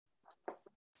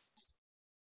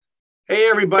Hey,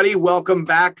 everybody. Welcome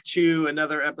back to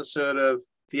another episode of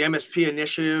the MSP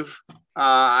Initiative.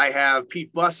 I have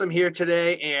Pete Busam here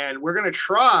today, and we're going to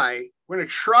try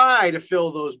to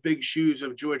fill those big shoes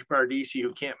of George Bardisi,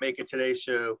 who can't make it today.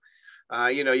 So,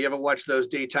 you ever watch those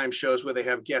daytime shows where they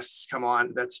have guests come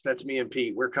on? That's me and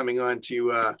Pete. We're coming on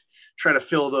to try to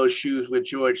fill those shoes with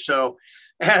George. So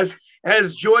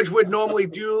as George would normally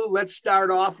do, let's start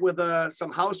off with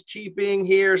some housekeeping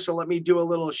here. So let me do a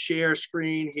little share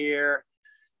screen here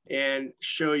and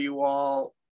show you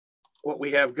all what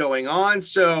we have going on.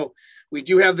 So we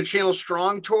do have the Channel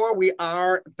Strong Tour. We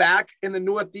are back in the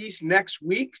Northeast next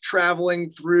week, traveling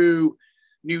through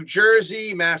New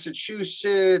Jersey,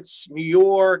 Massachusetts, New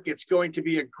York. It's going to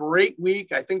be a great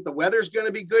week. I think the weather's going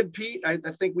to be good, Pete. I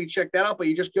think we checked that out, but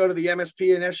you just go to the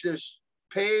MSP Initiatives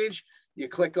page. You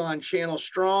click on Channel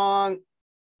Strong.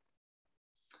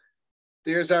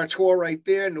 There's our tour right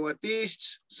there,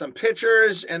 Northeast, some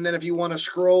pictures. And then if you want to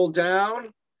scroll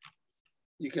down,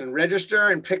 you can register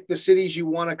and pick the cities you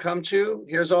want to come to.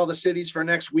 Here's all the cities for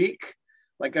next week.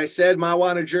 Like I said,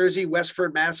 Mahwah, New Jersey,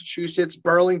 Westford, Massachusetts,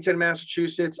 Burlington,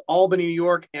 Massachusetts, Albany, New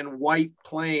York, and White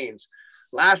Plains.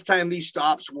 Last time these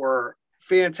stops were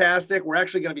fantastic. We're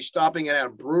actually going to be stopping at a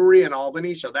brewery in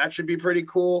Albany, so that should be pretty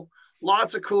cool.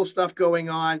 Lots of cool stuff going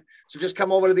on. So just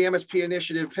come over to the MSP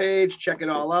Initiative page, check it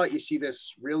all out. You see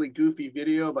this really goofy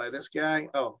video by this guy.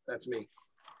 Oh, that's me.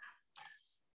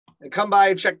 And come by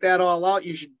and check that all out.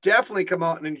 You should definitely come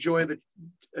out and enjoy the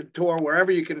tour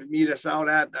wherever you can meet us out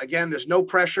at. Again, there's no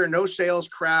pressure, no sales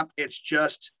crap. It's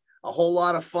just a whole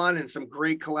lot of fun and some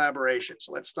great collaboration.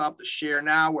 So let's stop the share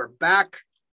now. We're back.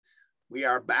 We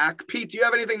are back. Pete, do you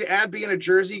have anything to add being a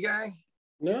Jersey guy?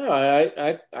 No,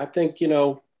 I think,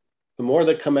 the more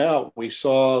that come out, we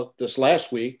saw this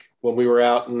last week when we were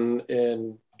out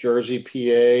in Jersey,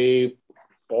 PA,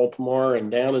 Baltimore, and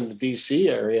down in the DC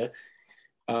area.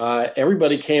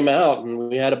 Everybody came out, and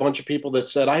we had a bunch of people that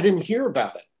said, I didn't hear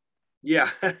about it. Yeah.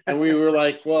 And we were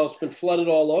like, well, it's been flooded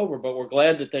all over, but we're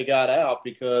glad that they got out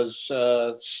because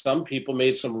some people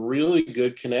made some really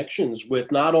good connections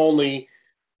with not only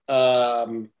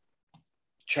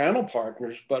channel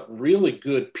partners, but really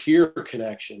good peer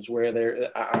connections where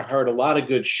I heard a lot of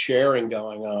good sharing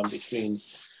going on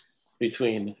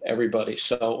between everybody.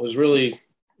 So it was really,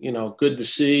 good to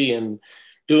see and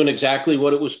doing exactly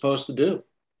what it was supposed to do.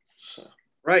 So.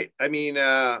 Right. I mean,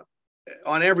 on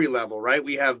every level, right?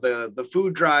 We have the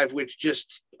food drive, which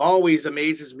just always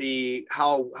amazes me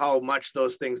how much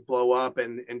those things blow up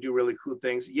and do really cool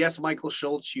things. Yes, Michael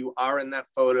Schultz, you are in that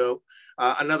photo.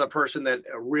 Another person that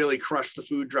really crushed the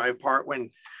food drive part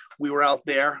when we were out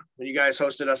there, when you guys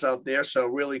hosted us out there. So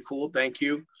really cool. Thank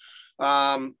you.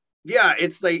 Yeah,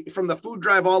 it's like from the food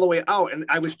drive all the way out. And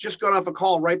I was just going off a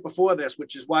call right before this,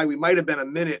 which is why we might have been a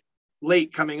minute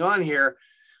late coming on here,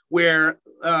 where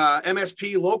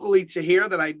MSP locally to here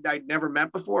that I'd never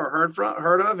met before or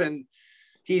heard of. And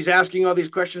he's asking all these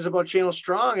questions about Channel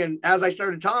Strong. And as I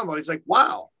started telling him about it, he's like,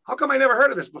 wow, how come I never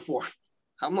heard of this before?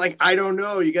 I'm like, I don't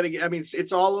know. You got to get,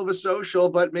 it's all over social,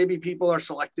 but maybe people are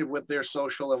selective with their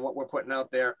social and what we're putting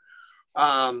out there.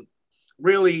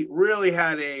 Really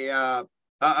had a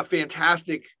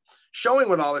fantastic showing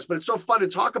with all this, but it's so fun to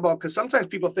talk about because sometimes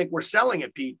people think we're selling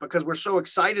it, Pete, because we're so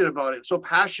excited about it, so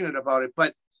passionate about it.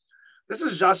 But this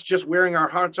is just wearing our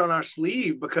hearts on our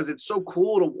sleeve because it's so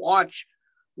cool to watch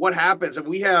what happens. And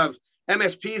we have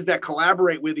MSPs that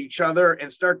collaborate with each other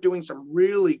and start doing some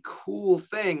really cool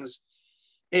things.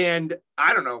 And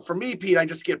I don't know, for me, Pete, I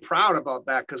just get proud about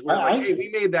that because we're like, hey,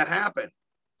 we made that happen.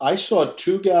 I saw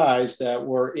two guys that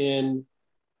were in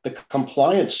the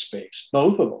compliance space,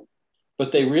 both of them,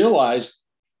 but they realized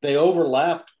they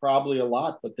overlapped probably a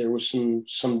lot, but there was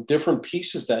some different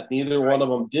pieces that neither one of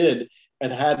them did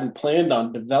and hadn't planned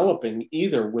on developing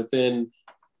either within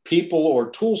people or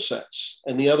tool sets.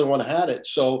 And the other one had it.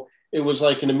 So it was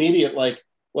like an immediate,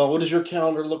 well, what does your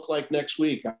calendar look like next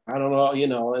week? I don't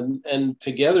know, and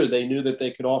together they knew that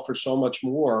they could offer so much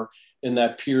more in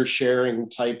that peer sharing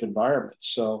type environment.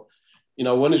 So,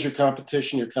 when is your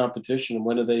competition and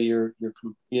when are they your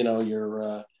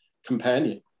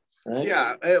companion, right?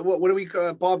 Yeah. What do we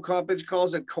call, Bob Coppage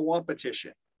calls it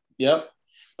co-opetition. Yep.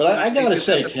 But I got to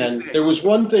say, Ken, there was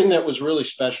one thing that was really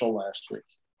special last week.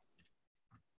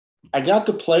 I got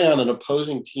to play on an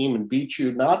opposing team and beat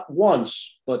you not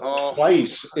once, but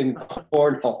twice in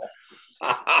cornhole.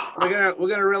 We're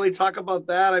gonna really talk about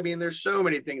that. I mean, there's so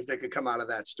many things that could come out of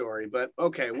that story, but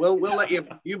okay, we'll let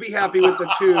you be happy with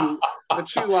the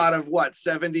two out of what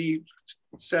 70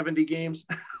 games.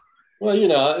 Well,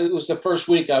 it was the first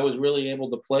week I was really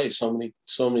able to play so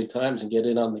many times and get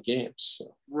in on the games.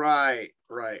 So. Right.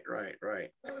 Well,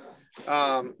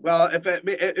 if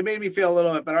it made me feel a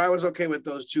little bit better, I was okay with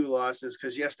those 2 losses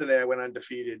because yesterday I went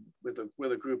undefeated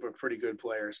with a group of pretty good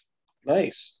players.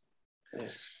 Nice.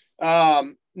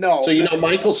 No. So,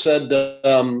 Michael said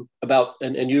about,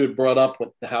 and you had brought up with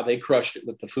how they crushed it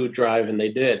with the food drive, and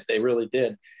they really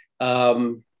did.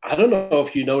 I don't know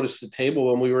if you noticed the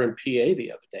table when we were in PA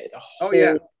the other day. The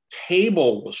whole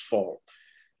table was full.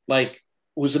 Like,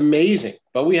 it was amazing.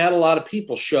 But we had a lot of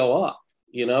people show up.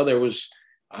 There was,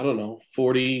 I don't know,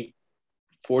 40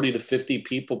 to 50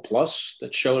 people plus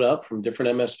that showed up from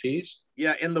different MSPs.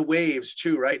 Yeah, in the waves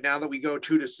too, right? Now that we go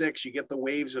 2 to 6, you get the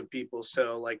waves of people.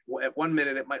 So like at 1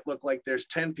 minute, it might look like there's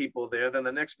 10 people there. Then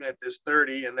the next minute there's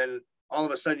 30. And then all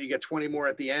of a sudden you get 20 more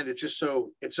at the end. It's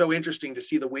so interesting to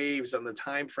see the waves on the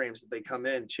time frames that they come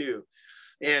in too.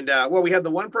 And we had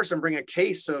the one person bring a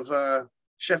case of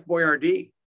Chef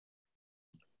Boyardee.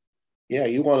 Yeah,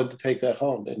 you wanted to take that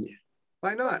home, didn't you?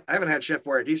 Why not? I haven't had Chef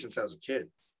Boyardee since I was a kid.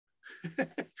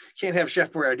 Can't have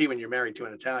Chef Boyardee when you're married to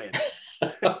an Italian.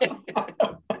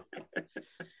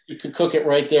 You could cook it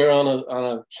right there on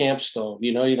a camp stove.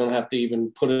 You don't have to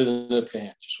even put it in the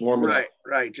pan. Just warm it up.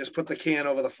 Right. Just put the can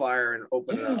over the fire and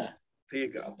open it up. There you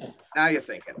go. Yeah. Now you're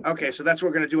thinking. Okay, so that's what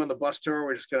we're going to do on the bus tour.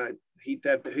 We're just going to heat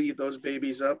those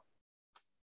babies up.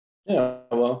 Yeah,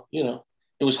 well,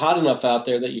 it was hot enough out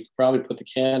there that you could probably put the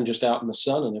can just out in the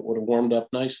sun and it would have warmed up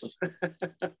nicely.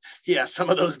 Yeah,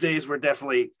 some of those days were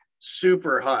definitely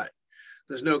super hot.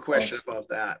 There's no question about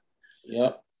that.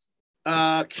 Yep.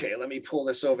 Okay, let me pull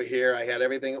this over here. I had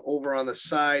everything over on the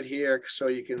side here so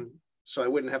I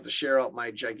wouldn't have to share out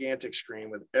my gigantic screen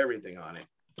with everything on it.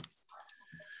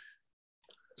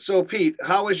 So Pete,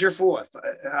 how was your 4th?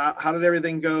 How did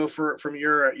everything go from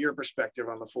your perspective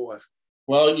on the 4th?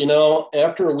 Well,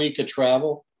 after a week of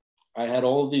travel, I had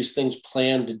all of these things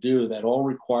planned to do that all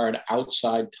required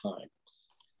outside time.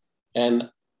 And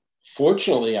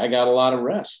fortunately, I got a lot of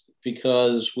rest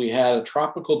because we had a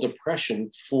tropical depression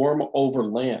form over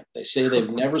land. They say they've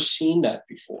never seen that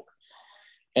before.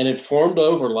 And it formed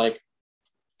over like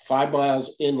 5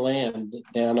 miles inland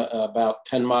down about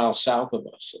 10 miles south of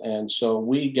us. And so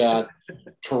we got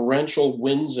torrential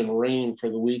winds and rain for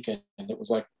the weekend. It was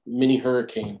like mini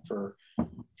hurricane for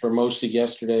most of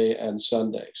yesterday and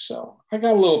Sunday. So I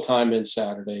got a little time in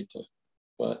Saturday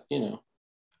but it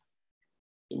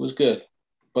was good.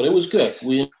 But it was good.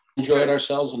 We enjoyed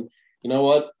ourselves. And you know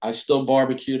what? I still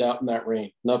barbecued out in that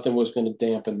rain. Nothing was going to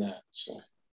dampen that. So.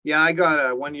 Yeah, I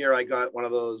got one year I got one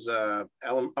of those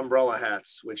umbrella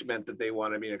hats, which meant that they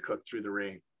wanted me to cook through the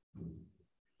rain.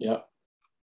 Yeah.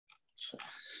 So,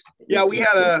 yeah, we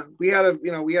had a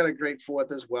great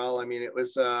 4th as well. I mean, it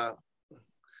was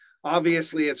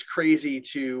obviously it's crazy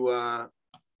to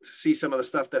see some of the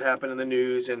stuff that happened in the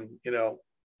news, and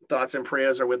thoughts and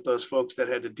prayers are with those folks that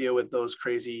had to deal with those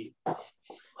crazy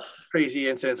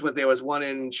incidents. There was one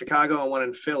in Chicago and one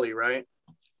in Philly, right?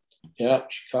 Yeah,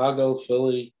 Chicago,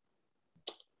 Philly.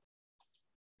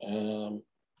 There's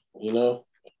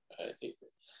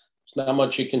not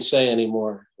much you can say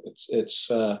anymore. It's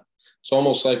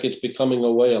almost like it's becoming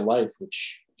a way of life,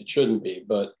 which it shouldn't be,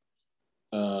 but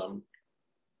it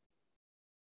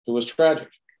was tragic.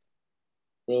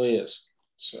 It really is.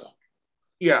 So.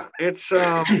 Yeah, it's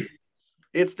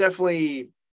definitely,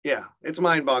 it's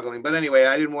mind-boggling. But anyway,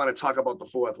 I didn't want to talk about the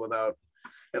 4th without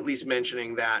at least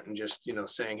mentioning that and just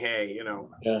saying, hey,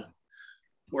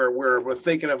 we're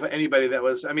thinking of anybody that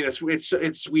was. I mean,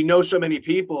 it's we know so many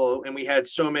people, and we had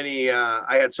so many.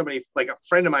 I had so many, like a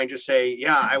friend of mine just say,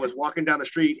 yeah, I was walking down the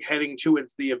street heading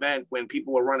towards the event when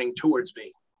people were running towards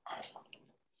me,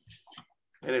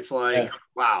 and it's like,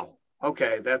 wow,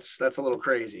 okay, that's a little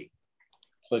crazy.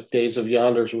 It's like days of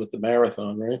yonders with the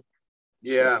marathon, right?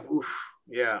 Yeah. Oof,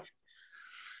 yeah.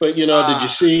 But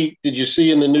did you see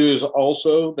in the news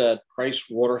also that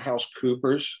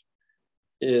PricewaterhouseCoopers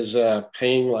is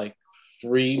paying like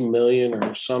 $3 million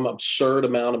or some absurd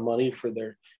amount of money for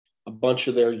a bunch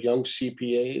of their young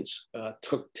CPAs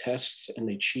took tests and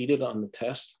they cheated on the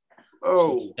test.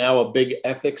 Oh, so it's now a big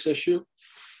ethics issue.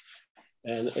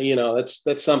 And,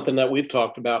 that's something that we've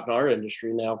talked about in our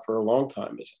industry now for a long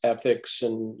time is ethics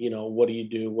and, what do you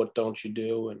do? What don't you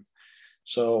do? And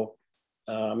so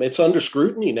it's under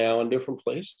scrutiny now in different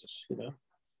places,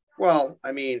 Well,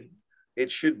 I mean,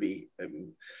 it should be.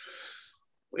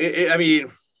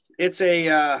 It's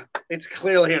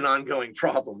clearly an ongoing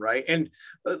problem, right? And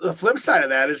the flip side of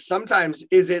that is sometimes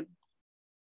is it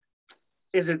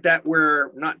that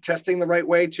we're not testing the right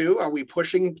way too? Are we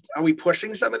pushing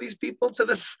some of these people to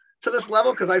this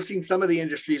level? Because I've seen some of the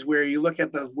industries where you look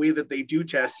at the way that they do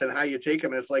tests and how you take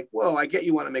them, and it's like, whoa, I get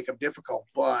you want to make them difficult,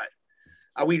 but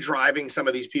Are we driving some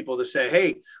of these people to say,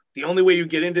 hey, the only way you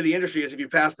get into the industry is if you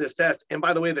pass this test? And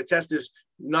by the way, the test is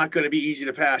not going to be easy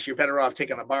to pass. You're better off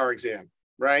taking a bar exam,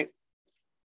 right?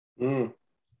 Mm.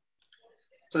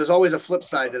 So there's always a flip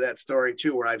side to that story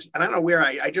too, where I don't know where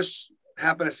I just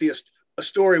happen to see a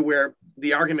story where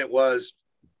the argument was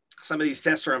some of these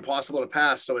tests are impossible to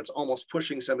pass. So it's almost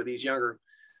pushing some of these younger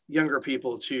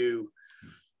people to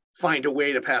find a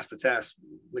way to pass the test,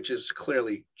 which is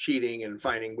clearly cheating and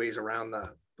finding ways around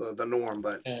the norm.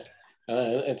 But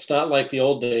it's not like the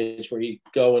old days where you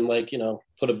go and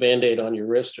put a Band-Aid on your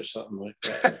wrist or something like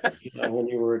that, when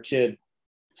you were a kid.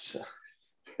 So.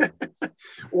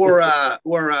 or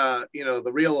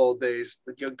the real old days,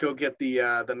 go get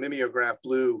the mimeograph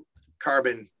blue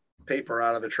carbon paper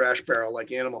out of the trash barrel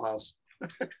like Animal House.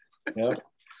 Yeah.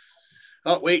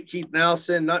 Oh, wait, Keith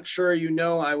Nelson, not sure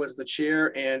I was the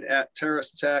chair and at Terrace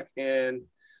Tech in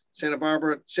Santa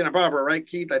Barbara, right,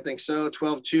 Keith? I think so,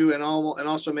 12-2, and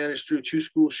also managed through 2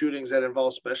 school shootings that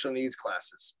involve special needs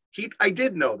classes. Keith, I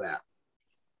did know that.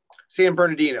 San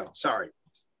Bernardino, sorry.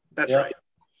 That's right.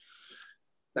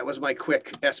 That was my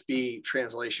quick SB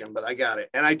translation, but I got it.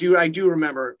 And I do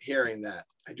remember hearing that.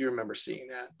 I do remember seeing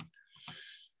that.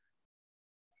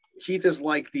 Keith is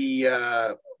like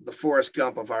the Forrest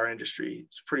Gump of our industry.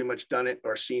 He's pretty much done it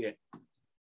or seen it.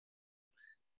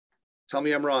 Tell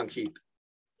me I'm wrong, Keith.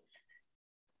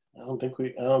 I don't think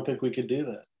we could do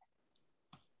that.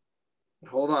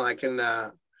 Hold on, I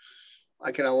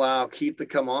can allow Keith to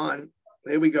come on.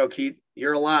 Here we go, Keith.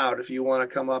 You're allowed if you want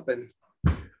to come up and.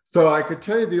 So I could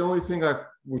tell you the only thing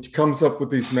which comes up with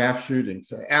these mass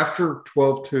shootings after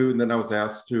 12/2, and then I was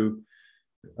asked to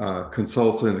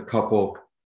consult in a couple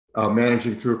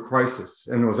managing through a crisis,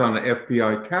 and it was on an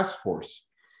FBI task force.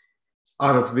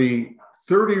 Out of the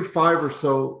 35 or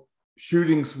so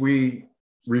shootings we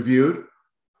reviewed,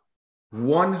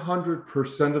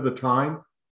 100% of the time,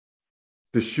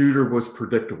 the shooter was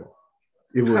predictable.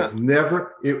 It was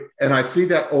never, and I see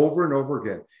that over and over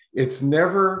again. It's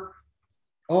never,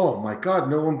 oh my God,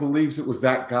 no one believes it was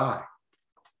that guy.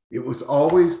 It was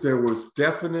always, there was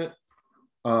definite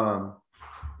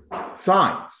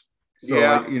signs. So,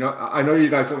 yeah. I know you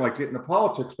guys don't like getting into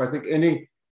politics, but I think any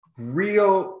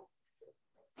real,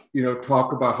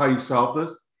 talk about how you solve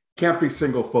this can't be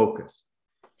single focused.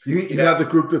 You have the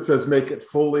group that says make it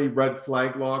fully red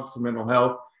flag logs of mental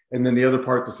health. And then the other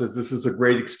part that says this is a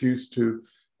great excuse to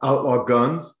outlaw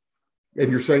guns.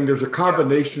 And you're saying there's a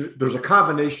combination, there's a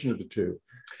combination of the two.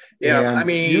 Yeah, and I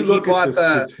mean, you look at this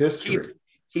kid's history.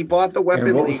 He bought the weapon.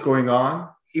 And what was going on?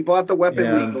 He bought the weapon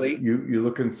and legally. You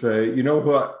look and say, you know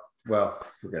what? Well,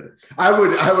 forget it. I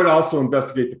would also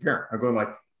investigate the parent. I'm going like,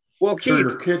 well, Keith,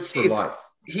 your kids for life.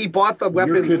 He bought the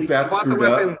weapon. Your kid's that screwed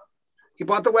up. He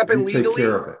bought the weapon legally. Take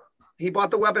care of it. He bought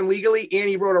the weapon legally, and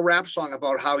he wrote a rap song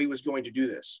about how he was going to do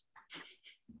this.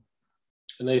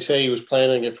 And they say he was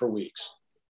planning it for weeks.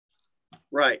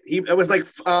 Right. It was like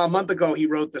a month ago. He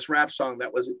wrote this rap song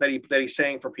that he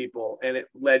sang for people, and it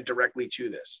led directly to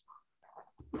this.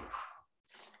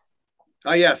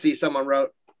 Oh yeah, see, someone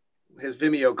wrote his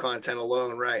Vimeo content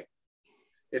alone, right?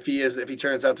 If he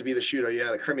turns out to be the shooter,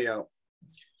 the Crimeo.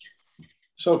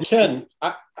 So Ken,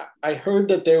 I heard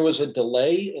that there was a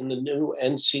delay in the new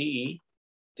NCE.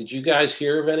 Did you guys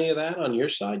hear of any of that on your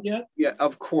side yet? Yeah,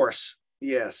 of course.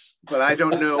 Yes, but I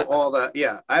don't know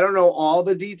I don't know all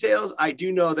the details. I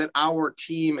do know that our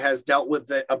team has dealt with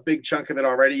a big chunk of it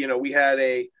already.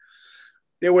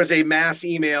 There was a mass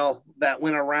email that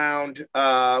went around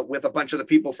with a bunch of the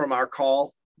people from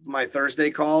my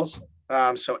Thursday calls.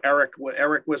 So Eric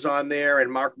was on there,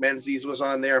 and Mark Menzies was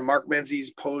on there. Mark Menzies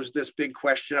posed this big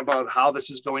question about how this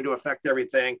is going to affect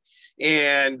everything.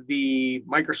 And the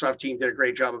Microsoft team did a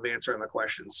great job of answering the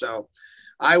question. So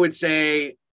I would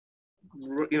say,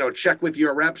 check with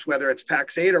your reps, whether it's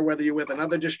Pax8 or whether you're with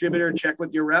another distributor, check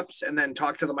with your reps and then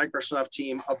talk to the Microsoft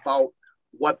team about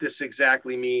what this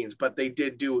exactly means. But they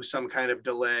did do some kind of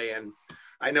delay, and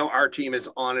I know our team is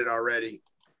on it already.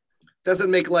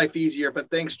 Doesn't make life easier, but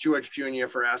thanks, George Jr.,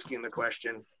 for asking the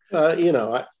question.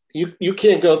 You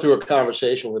can't go through a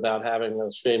conversation without having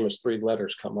those famous 3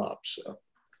 letters come up. So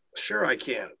sure, I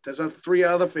can. There's 3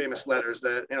 other famous letters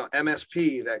that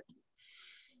MSP that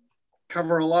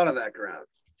cover a lot of that ground.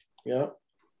 Yeah.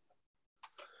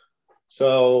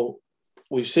 So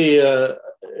we see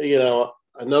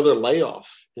another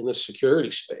layoff in the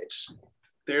security space.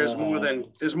 There's more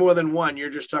than one. You're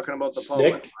just talking about the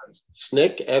public ones.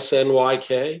 SNCC,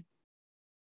 SNYK.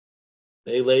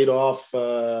 They laid off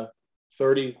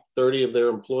 30 of their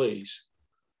employees.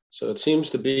 So it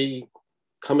seems to be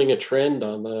coming a trend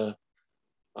on the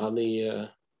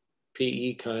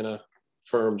PE kind of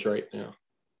firms right now.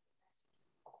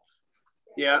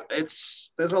 Yeah,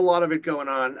 there's a lot of it going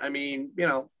on. I mean,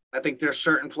 I think there's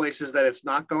certain places that it's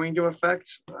not going to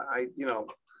affect.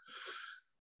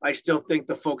 I still think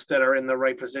the folks that are in the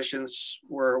right positions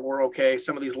were okay.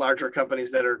 Some of these larger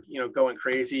companies that are, going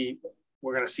crazy,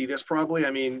 we're going to see this probably.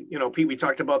 I mean, Pete, we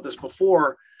talked about this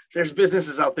before. There's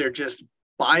businesses out there just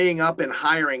buying up and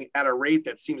hiring at a rate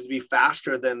that seems to be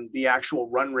faster than the actual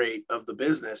run rate of the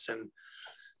business. And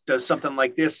does something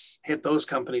like this hit those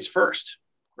companies first,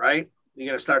 right? You're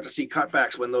going to start to see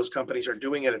cutbacks when those companies are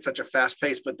doing it at such a fast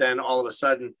pace. But then all of a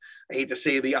sudden, I hate to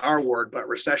say the R word, but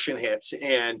recession hits.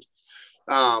 And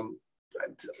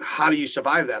how do you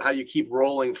survive that? How do you keep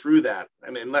rolling through that?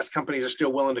 I mean, unless companies are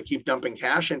still willing to keep dumping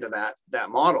cash into that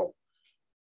model.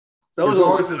 There's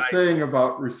always a saying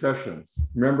about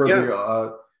recessions. Remember,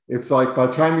 it's like by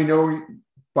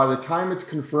the time it's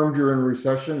confirmed you're in a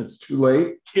recession, it's too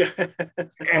late. Yeah.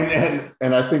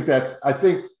 and I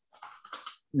think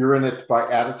you're in it by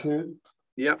attitude.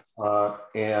 Yeah.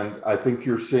 And I think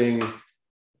you're seeing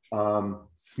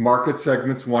market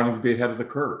segments wanting to be ahead of the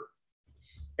curve.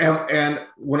 And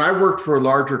when I worked for a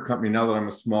larger company, now that I'm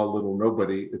a small little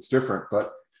nobody, it's different.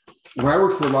 But when I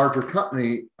worked for a larger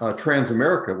company,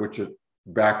 Transamerica, which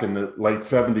back in the late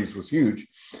 70s was huge,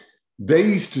 they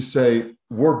used to say,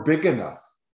 we're big enough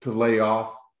to lay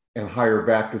off and hire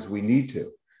back as we need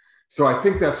to. So I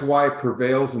think that's why it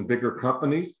prevails in bigger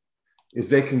companies, is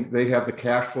they have the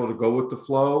cash flow to go with the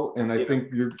flow. And I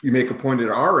think you make a point at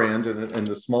our end and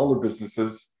the smaller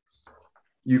businesses,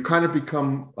 you kind of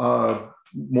become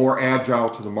more agile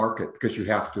to the market because you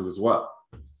have to as well.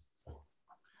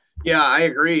 Yeah, I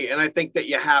agree. And I think that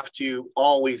you have to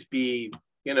always be,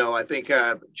 I think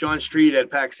John Street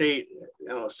at Pax8,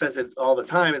 says it all the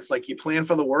time. It's like you plan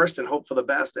for the worst and hope for the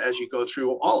best as you go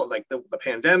through all of like the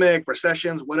pandemic,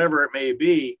 recessions, whatever it may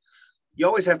be. You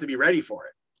always have to be ready for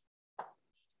it.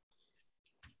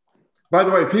 By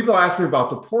the way, people ask me about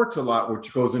the ports a lot,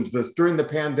 which goes into this. During the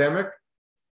pandemic,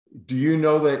 do you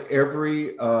know that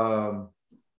every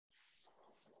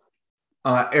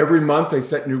month they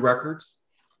set new records?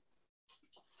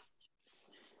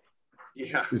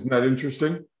 Yeah. Isn't that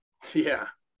interesting? Yeah.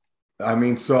 I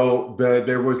mean, so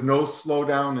there was no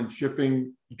slowdown in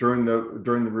shipping during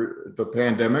the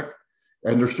pandemic,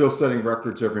 and they're still setting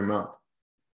records every month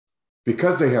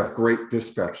because they have great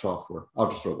dispatch software. I'll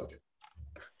just throw that in.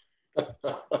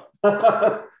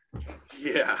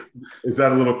 Yeah. Is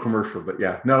that a little commercial? But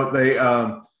yeah, no, they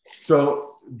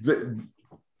so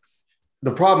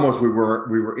the problem was we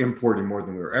were importing more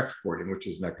than we were exporting, which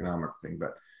is an economic thing.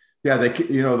 But yeah,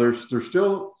 there's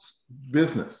still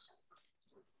business.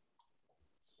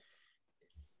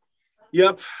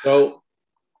 Yep. So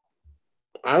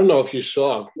I don't know if you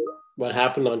saw what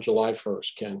happened on July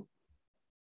 1st, Ken.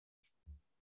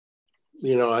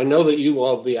 I know that you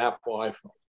love the Apple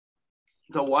iPhone.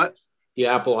 The what? The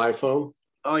Apple iPhone.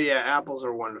 Oh yeah, apples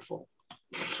are wonderful.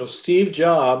 So Steve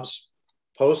Jobs,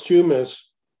 posthumous,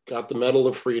 got the Medal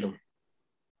of Freedom.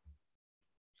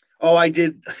 Oh, I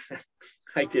did.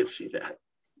 I did see that.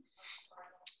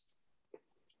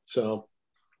 So,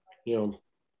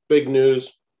 big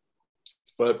news.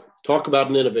 But talk about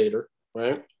an innovator,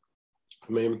 right?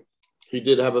 I mean, he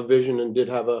did have a vision and did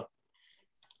have a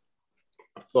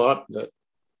thought that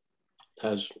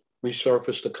has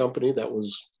resurfaced a company that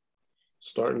was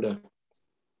starting to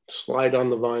slide on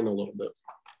the vine a little bit.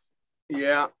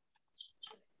 Yeah.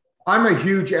 I'm a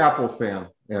huge Apple fan,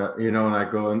 and I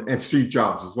go, and Steve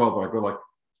Jobs as well, but I go like,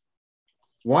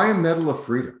 why a Medal of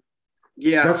Freedom?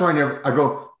 Yeah. That's why I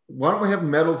go, why don't we have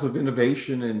medals of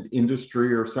innovation and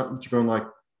industry or something? You're going like,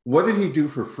 what did he do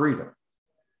for freedom?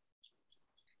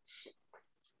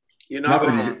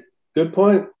 Good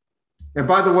point. And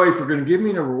by the way, if you're going to give me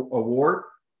an award,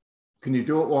 can you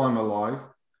do it while I'm alive?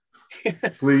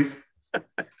 Please.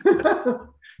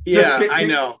 Yeah, I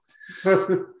know.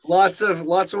 Lots of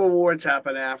awards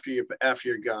happen after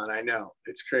you're gone. I know.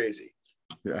 It's crazy.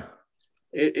 Yeah.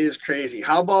 It is crazy.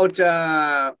 How about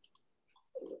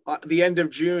the end of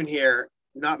June here?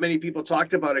 Not many people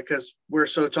talked about it because we're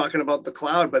so talking about the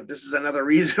cloud, but this is another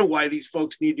reason why these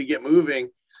folks need to get moving.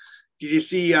 Did you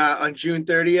see on June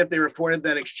 30th, they reported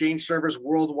that Exchange servers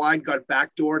worldwide got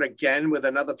backdoored again with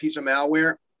another piece of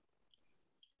malware?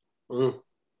 Mm.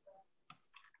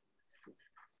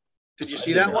 Did you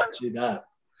see that one? See that.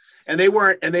 And they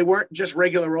weren't just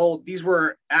regular old. These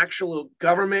were actual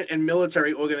government and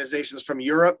military organizations from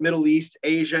Europe, Middle East,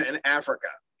 Asia, and Africa.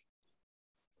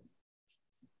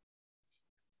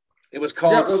 It was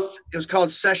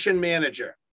called Session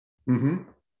Manager. Mm-hmm.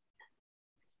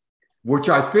 Which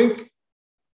I think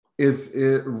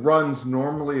it runs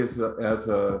normally as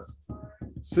a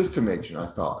system agent. I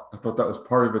thought that was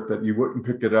part of it, that you wouldn't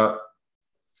pick it up.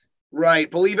 Right.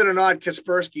 Believe it or not,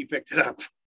 Kaspersky picked it up.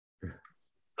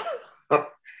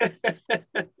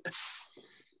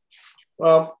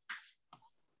 Well,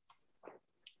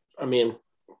 I mean,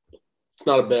 it's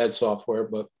not a bad software,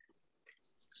 but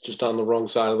it's just on the wrong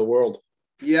side of the world.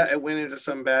 Yeah, it went into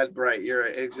some bad. Right. You're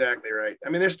exactly right. I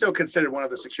mean, they're still considered one of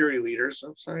the security leaders.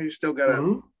 So you still got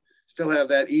to still have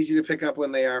that easy to pick up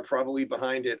when they are probably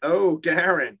behind it. Oh,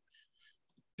 Darren.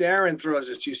 Darren throws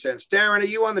his 2 cents. Darren, are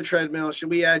you on the treadmill? Should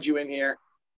we add you in here?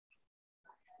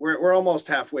 We're almost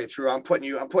halfway through. I'm putting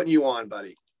you on,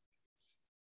 buddy.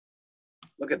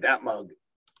 Look at that mug.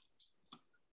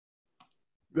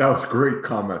 That was a great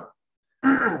comment.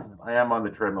 I am on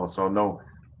the treadmill, so no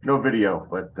video,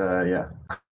 but yeah.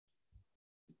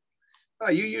 Oh,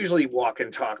 you usually walk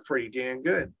and talk pretty damn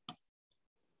good.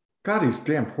 God, he's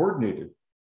damn coordinated.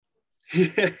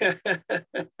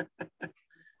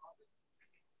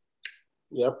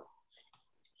 Yep.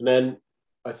 And then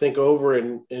I think over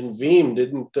in Veeam,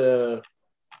 didn't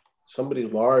somebody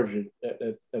large at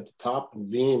the top of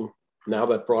Veeam, now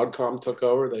that Broadcom took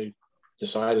over, they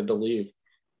decided to leave,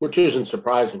 which isn't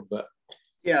surprising, but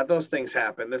yeah, those things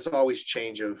happen. There's always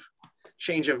change of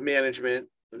management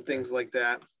and things like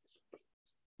that.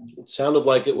 it sounded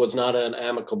like it was not an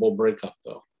amicable breakup,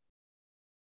 though.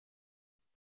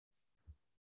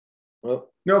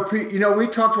 Well, No, Pete, we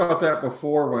talked about that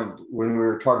before when we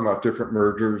were talking about different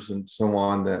mergers and so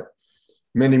on, that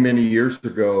many, many years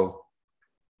ago,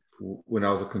 when I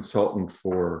was a consultant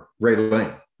for Ray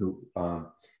Lane,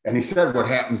 and he said what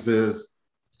happens is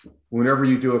whenever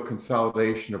you do a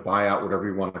consolidation, a buyout, whatever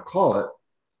you want to call it,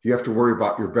 you have to worry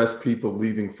about your best people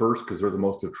leaving first because they're the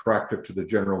most attractive to the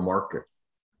general market.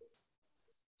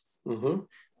 mm-hmm.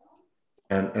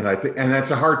 And I think, and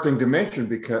that's a hard thing to mention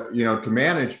because, to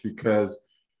manage, because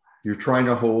you're trying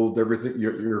to hold everything,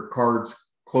 your cards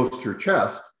close to your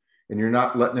chest, and you're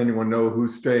not letting anyone know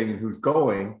who's staying and who's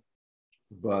going,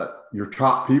 but your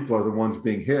top people are the ones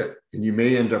being hit, and you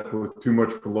may end up with too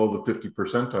much below the 50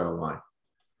 percentile line.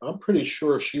 I'm pretty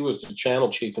sure she was the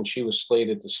channel chief and she was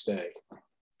slated to stay.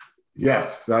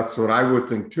 Yes, that's what I would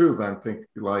think too. But I'm thinking,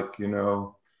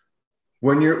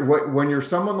 when you're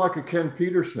someone like a Ken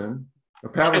Peterson,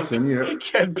 Patterson,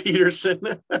 Ken Peterson.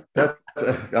 That's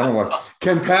I don't know.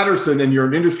 Ken Patterson, and you're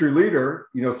an industry leader.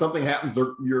 Something happens,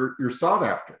 you're sought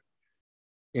after,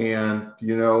 and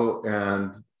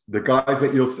and the guys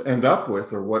that you'll end up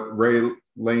with are what Ray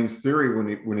Lane's theory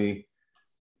when he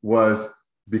was: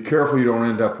 be careful you don't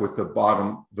end up with the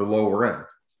lower end,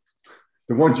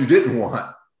 the ones you didn't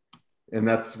want, and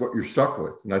that's what you're stuck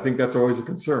with. And I think that's always a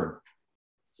concern.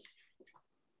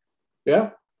 Yeah.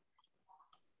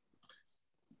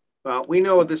 Well, we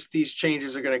know these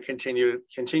changes are going to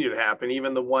continue to happen,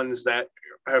 even the ones that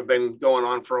have been going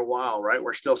on for a while, right?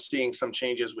 We're still seeing some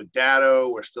changes with Datto.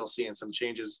 We're still seeing some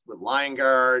changes with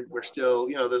LionGuard. We're still,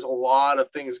 there's a lot of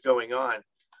things going on.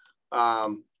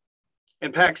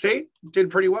 And Pax8 did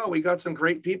pretty well. We got some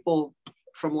great people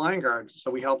from LionGuard,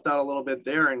 so we helped out a little bit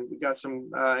there, and we got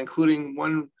some, including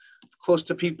one close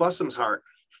to Pete Bussam's heart.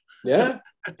 Yeah.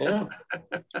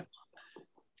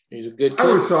 He's a good kid. I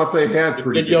always thought they had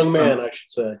pretty good young man, I should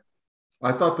say.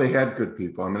 I thought they had good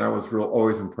people. I mean, I was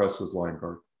always impressed with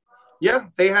LionGuard. Yeah,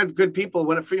 they had good people.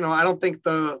 I don't think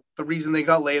the reason they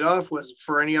got laid off was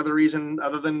for any other reason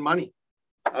other than money,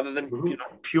 other than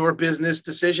pure business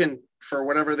decision for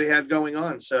whatever they had going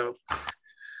on. So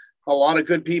a lot of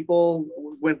good people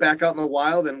went back out in the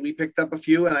wild, and we picked up a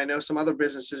few, and I know some other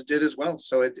businesses did as well.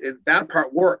 So that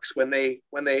part works when they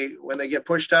get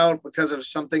pushed out because of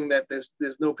something that there's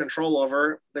no control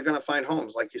over. They're going to find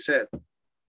homes, like you said.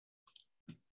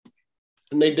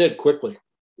 And they did quickly.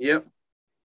 Yep.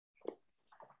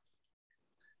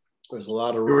 There's a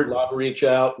lot of reach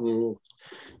out,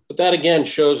 but that again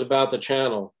shows about the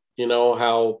channel.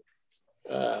 How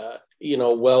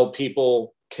well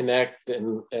people connect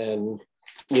and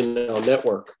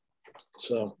network.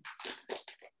 So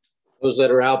those that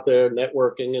are out there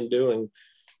networking and doing,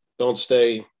 don't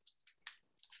stay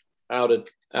out at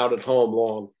home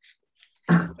long.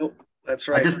 Nope, that's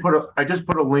right. I just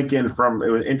put a link in from, it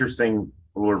was interesting,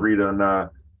 little read on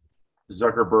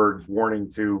Zuckerberg's warning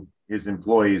to his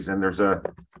employees, and there's a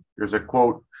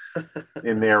quote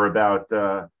in there about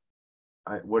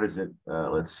what is it?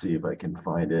 Let's see if I can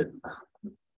find it.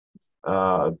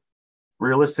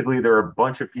 Realistically, there are a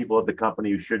bunch of people at the company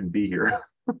who shouldn't be here.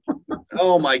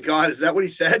 Oh my God, is that what he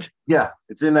said? Yeah,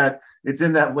 it's in that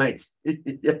link.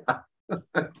 Yeah.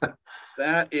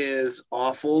 That is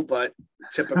awful, but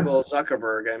typical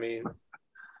Zuckerberg. I mean,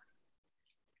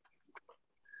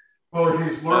 Well,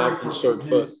 he's learning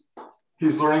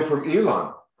he's learning from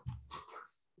Elon.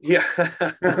 Yeah.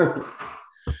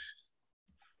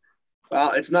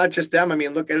 Well, it's not just them. I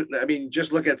mean,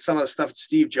 just look at some of the stuff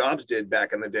Steve Jobs did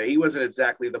back in the day. He wasn't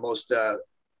exactly the most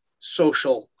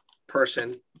social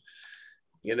person.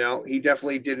 You know, he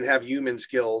definitely didn't have human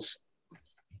skills.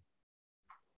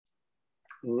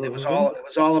 Mm-hmm. It was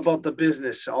all about the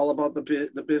business, all about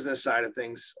the business side of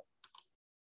things.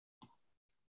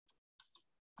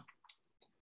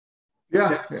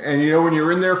 Yeah, and you know, when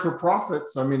you're in there for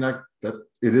profits, I mean, that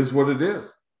it is what it is.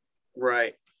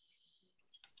 Right.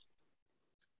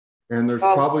 And there's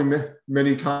probably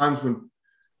many times when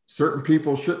certain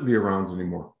people shouldn't be around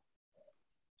anymore.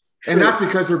 True. And not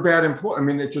because they're bad employees. I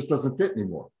mean, it just doesn't fit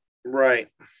anymore. Right.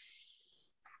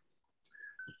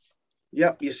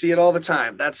 Yep, you see it all the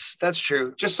time. That's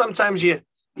true. Just sometimes you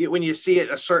when you see it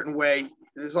a certain way,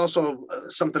 there's also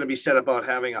something to be said about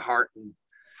having a heart and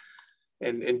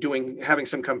having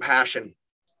some compassion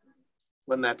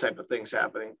when that type of thing's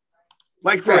happening.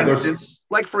 Like for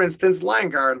instance,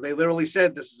 Liongard, they literally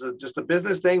said this is just a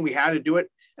business thing. We had to do it.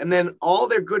 And then all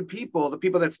their good people, the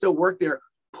people that still work there,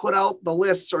 put out the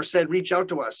lists or said, reach out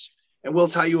to us and we'll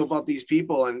tell you about these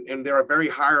people. And they're very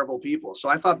hireable people. So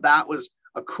I thought that was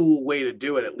a cool way to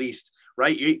do it, at least,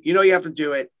 right? You know, you have to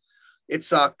do it. It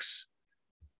sucks.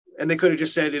 And they could have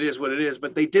just said it is what it is,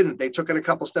 but they didn't. They took it a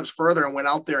couple steps further and went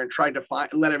out there and tried to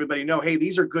let everybody know, hey,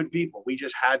 these are good people. We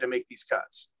just had to make these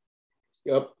cuts.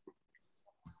 Yep.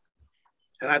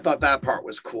 And I thought that part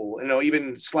was cool. You know,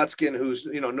 even Slutskin, who's,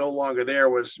 you know, no longer there,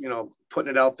 was, you know, putting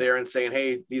it out there and saying,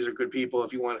 hey, these are good people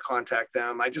if you want to contact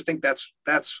them. I just think that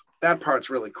part's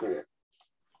really cool.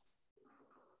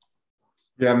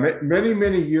 Yeah,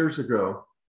 many years ago,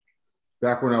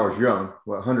 back when I was young,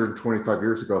 125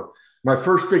 years ago, my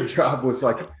first big job was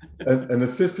like an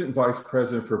assistant vice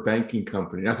president for a banking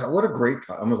company. And I thought, what a great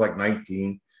time. I was like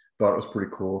 19, thought it was pretty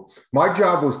cool. My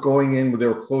job was going in when they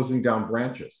were closing down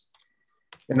branches.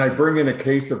 And I bring in a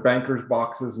case of bankers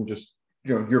boxes and just,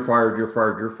 you know, you're fired, you're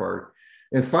fired, you're fired.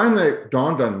 And finally it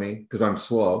dawned on me, because I'm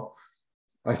slow.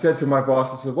 I said to my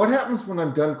boss, I said, what happens when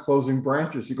I'm done closing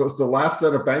branches? He goes, the last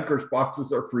set of bankers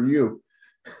boxes are for you.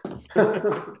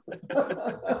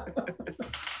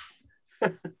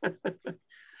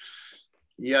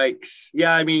 Yikes.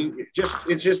 Yeah, I mean,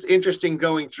 it's just interesting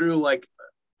going through, like,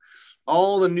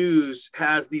 all the news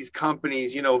has these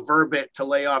companies, you know, Verbit to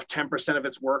lay off 10% of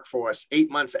its workforce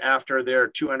 8 months after their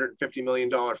 $250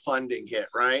 million funding hit,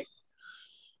 right?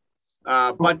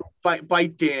 But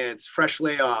ByteDance, fresh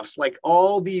layoffs, like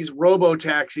all these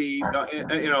robo-taxi,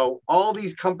 you know, all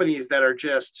these companies that are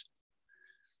just,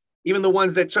 even the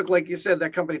ones that took, like you said,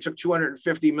 that company took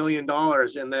 $250 million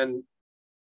and then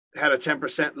had a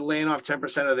 10%, laying off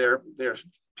 10% of their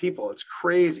people. It's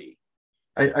crazy.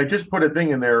 I just put a thing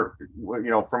in there, you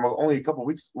know, from only a couple of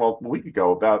weeks, well, a week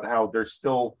ago, about how there's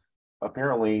still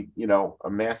apparently, you know, a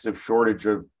massive shortage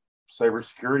of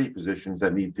cybersecurity positions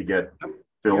that need to get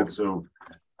filled. Yep. So,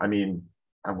 I mean,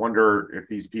 I wonder if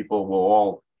these people will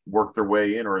all work their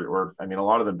way in, or I mean, a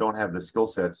lot of them don't have the skill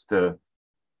sets to,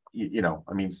 you know,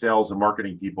 I mean, sales and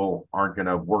marketing people aren't going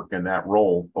to work in that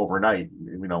role overnight,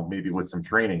 you know, maybe with some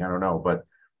training, I don't know, but.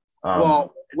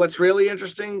 Well, what's really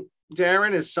interesting,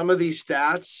 Darren, is some of these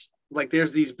stats, like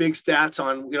there's these big stats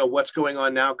on, you know, what's going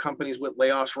on now, companies with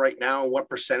layoffs right now, and what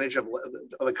percentage of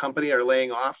the company are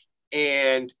laying off.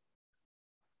 And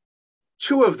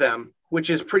two of them, which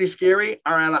is pretty scary,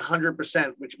 are at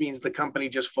 100%, which means the company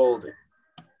just folded.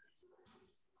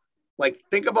 Like,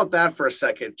 think about that for a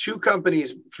second. Two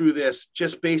companies through this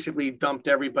just basically dumped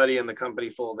everybody and the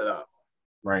company folded up.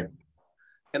 Right.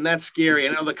 And that's scary.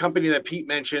 I know the company that Pete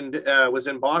mentioned was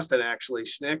in Boston, actually,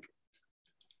 SNCC.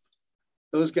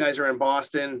 Those guys are in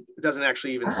Boston. It doesn't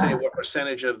actually even say what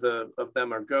percentage of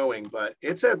them are going, but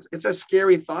it's a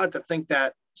scary thought to think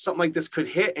that something like this could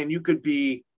hit and you could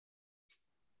be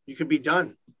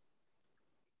done.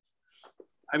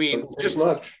 I mean,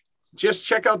 just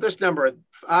check out this number.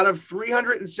 Out of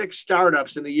 306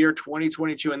 startups in the year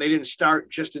 2022, and they didn't start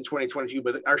just in 2022,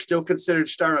 but are still considered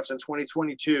startups in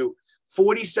 2022,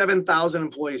 47,000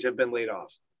 employees have been laid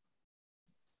off.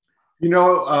 You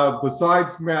know,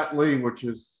 besides Matt Lee, which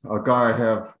is a guy I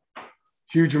have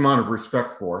huge amount of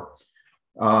respect for,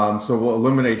 so we'll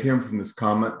eliminate him from this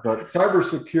comment, but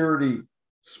cybersecurity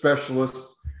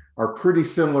specialists are pretty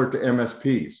similar to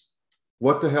MSPs.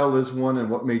 What the hell is one and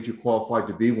what made you qualified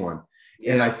to be one?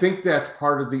 Yeah. And I think that's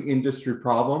part of the industry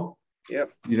problem.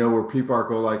 Yep. You know, where people are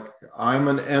like, I'm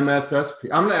an MSSP.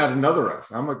 I'm going to add another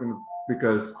S. I'm not going to,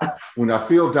 because when I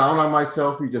feel down on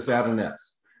myself, you just add an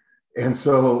S. And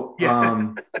so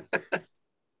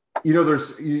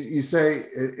you say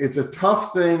it's a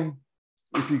tough thing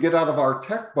if you get out of our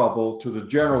tech bubble to the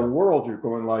general world. You're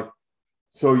going like,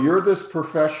 so you're this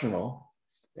professional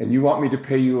and you want me to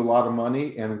pay you a lot of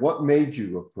money, and what made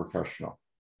you a professional?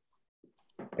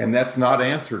 And that's not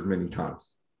answered many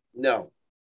times. No,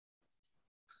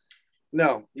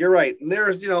 you're right. And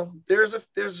there's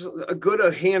a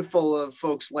good handful of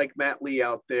folks like Matt Lee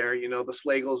out there, the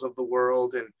Slagles of the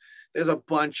world, and there's a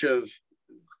bunch of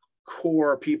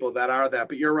core people that are that.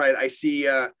 But you're right. I see,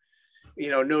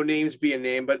 no names being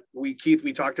named, but we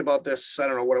talked about this. I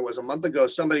don't know what it was, a month ago.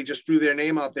 Somebody just threw their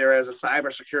name out there as a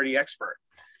cybersecurity expert,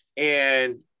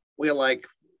 and we're like,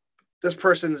 this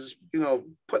person's,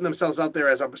 putting themselves out there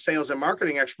as a sales and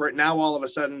marketing expert. Now all of a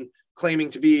sudden claiming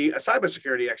to be a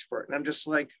cybersecurity expert. And I'm just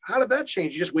like, how did that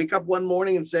change? You just wake up one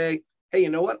morning and say, hey, you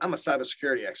know what? I'm a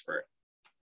cybersecurity expert.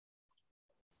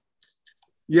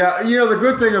 Yeah. The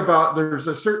good thing about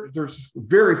there's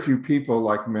very few people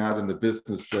like Matt in the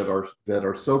business that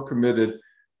are so committed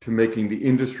to making the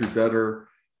industry better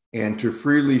and to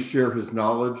freely share his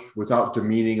knowledge without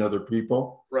demeaning other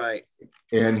people. Right.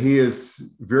 And he is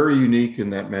very unique in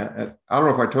that, man. I don't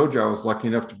know if I told you I was lucky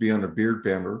enough to be on a beard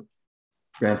banter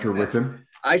with him.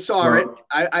 I saw it.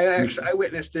 I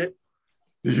witnessed it.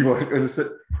 Did you witness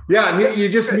it? Yeah, and you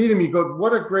just meet him. You go,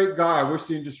 what a great guy. I wish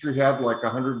the industry had like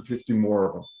 150 more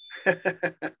of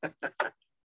them.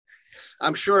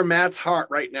 I'm sure Matt's heart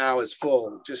right now is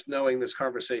full just knowing this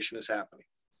conversation is happening.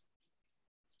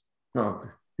 Oh,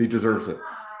 he deserves it.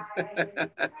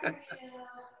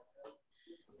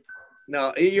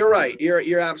 No, you're right.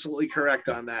 You're absolutely correct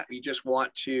on that. You just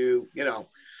want to,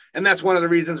 and that's one of the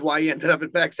reasons why he ended up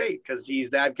at Pax8, because he's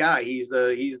that guy. He's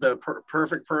the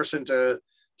perfect person to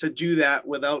do that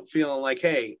without feeling like,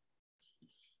 hey,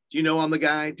 do you know I'm the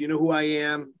guy? Do you know who I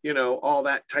am? All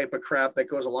that type of crap that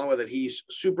goes along with it. He's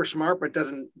super smart, but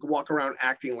doesn't walk around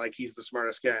acting like he's the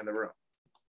smartest guy in the room.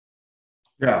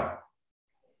 Yeah,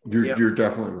 you're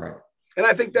definitely right. And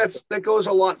I think that goes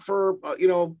a lot for,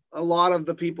 a lot of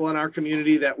the people in our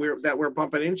community that we're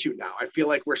bumping into now. I feel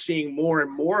like we're seeing more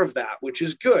and more of that, which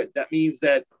is good. That means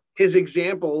that his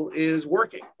example is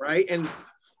working, right? And,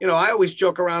 I always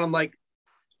joke around. I'm like,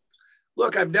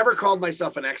 look, I've never called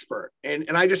myself an expert, and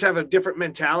I just have a different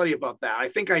mentality about that. I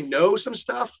think I know some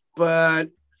stuff, but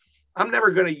I'm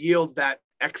never going to yield that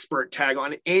expert tag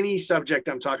on any subject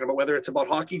I'm talking about, whether it's about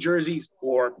hockey jerseys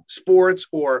or sports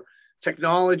or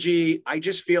technology. I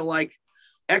just feel like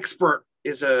expert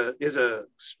is a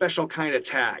special kind of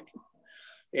tag.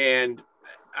 And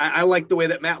I like the way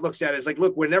that Matt looks at it. It's like,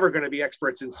 look, we're never going to be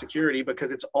experts in security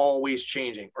because it's always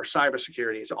changing, or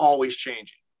cybersecurity is always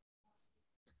changing.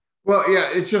 Well, yeah,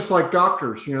 it's just like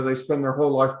doctors, they spend their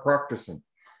whole life practicing.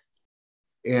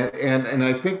 And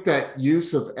I think that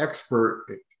use of expert,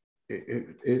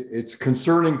 it's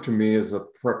concerning to me as a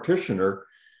practitioner,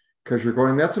 because you're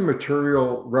going, that's a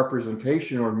material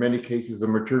representation, or in many cases, a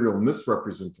material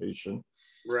misrepresentation.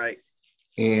 Right.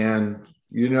 And,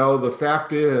 the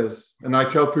fact is, and I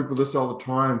tell people this all the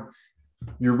time,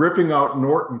 you're ripping out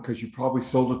Norton because you probably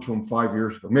sold it to him 5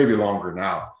 years ago, maybe longer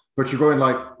now. But you're going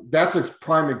like, that's a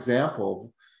prime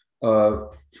example.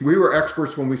 We were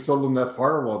experts when we sold them that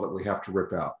firewall that we have to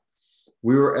rip out.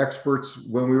 We were experts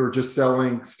when we were just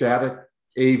selling static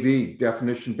AV,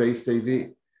 definition-based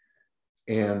AV.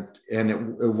 And it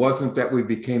wasn't that we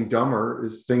became dumber,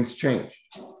 as things changed.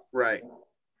 Right.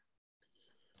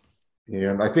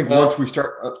 And I think once we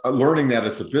start learning that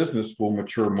as a business, we'll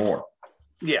mature more.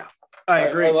 Yeah, I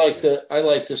agree. I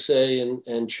like to say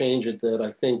and change it that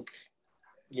I think,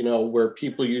 where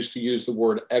people used to use the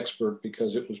word expert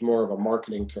because it was more of a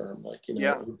marketing term, like,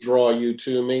 draw you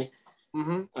to me.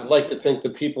 Mm-hmm. I'd like to think the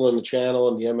people in the channel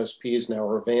and the MSPs now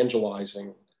are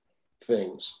evangelizing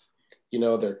things.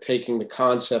 They're taking the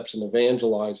concepts and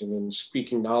evangelizing and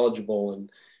speaking knowledgeable and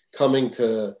coming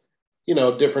to,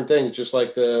 different things, just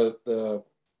like the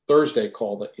Thursday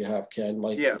call that you have, Ken.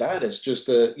 Like, that is just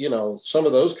some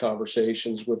of those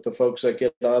conversations with the folks that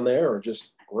get on there are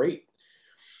just great.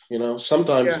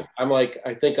 Sometimes I'm like,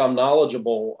 I think I'm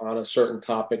knowledgeable on a certain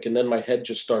topic, and then my head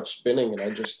just starts spinning and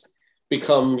I just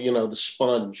become, the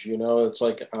sponge. It's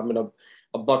like I'm in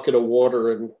a bucket of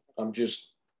water and I'm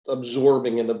just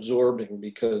absorbing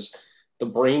because the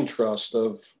brain trust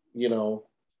of,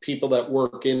 people that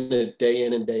work in it day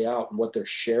in and day out and what they're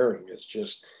sharing is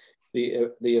just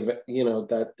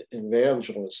that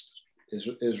evangelist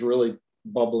is really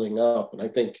bubbling up. And I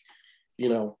think,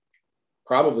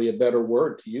 probably a better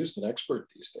word to use than expert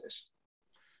these days.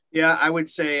 Yeah, I would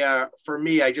say for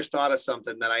me, I just thought of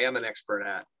something that I am an expert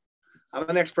at. I'm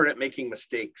an expert at making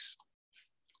mistakes,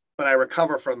 but I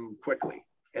recover from them quickly.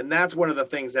 And that's one of the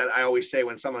things that I always say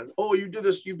when someone, oh, you did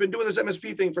this, you've been doing this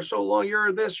MSP thing for so long,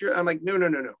 you're this, I'm like, no.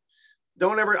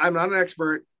 Don't ever, I'm not an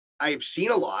expert. I've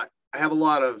seen a lot. I have a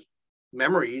lot of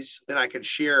memories that I can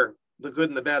share, the good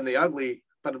and the bad and the ugly.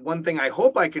 But one thing I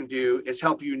hope I can do is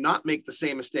help you not make the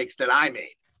same mistakes that I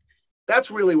made. That's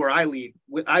really where I lead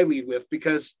with,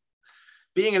 because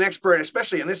being an expert,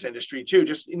 especially in this industry too,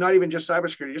 just not even just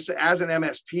cybersecurity, just as an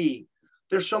MSP,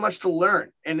 there's so much to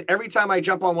learn. And every time I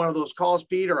jump on one of those calls,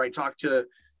 Pete, or I talk to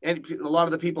a lot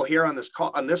of the people here on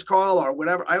this call or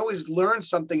whatever, I always learn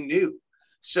something new.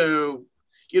 So,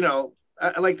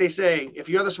 like they say, if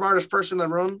you're the smartest person in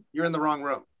the room, you're in the wrong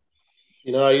room.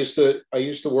 I used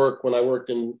to work when I worked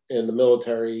in the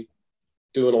military,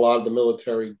 doing a lot of the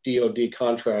military DoD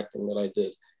contracting that I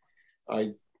did.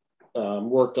 I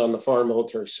worked on the foreign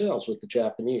military sales with the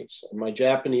Japanese. And my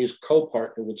Japanese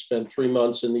co-partner would spend 3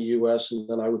 months in the US, and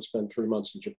then I would spend 3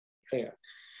 months in Japan.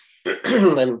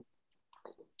 And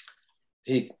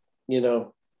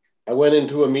I went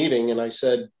into a meeting and I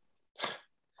said,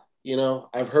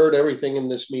 I've heard everything in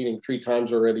this meeting 3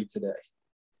 times already today.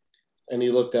 And he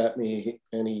looked at me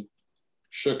and he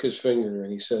shook his finger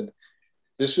and he said,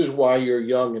 this is why you're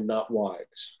young and not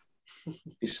wise.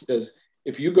 He says,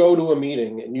 if you go to a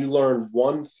meeting and you learn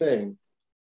one thing,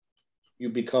 you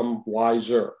become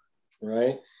wiser,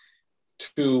 right,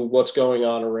 to what's going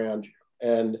on around you.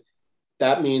 And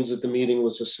that means that the meeting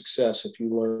was a success if you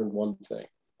learned one thing.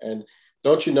 And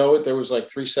don't you know it? There was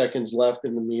like 3 seconds left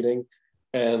in the meeting.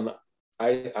 And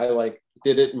I like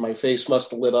did it and my face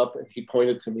must have lit up. And he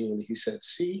pointed to me and he said,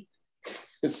 see.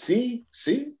 I've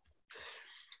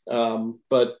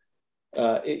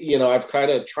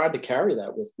kind of tried to carry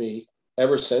that with me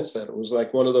ever since then. It was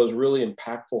like one of those really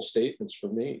impactful statements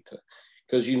for me,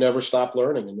 because you never stop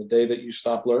learning. And the day that you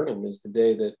stop learning is the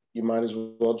day that you might as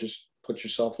well just put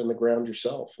yourself in the ground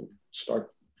yourself and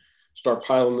start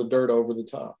piling the dirt over the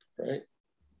top, right?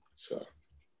 So.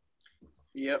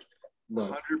 Yep.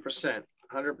 100%.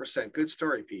 Good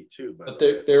story, Pete, too. But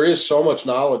there is so much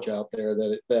knowledge out there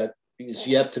that is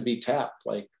yet to be tapped.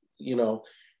 Like,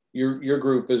 your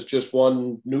group is just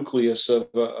one nucleus of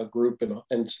a group,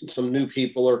 and some new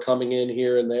people are coming in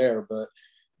here and there. But,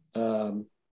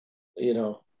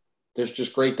 there's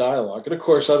just great dialogue. And of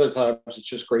course, other times it's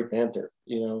just great banter.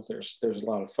 There's a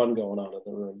lot of fun going on in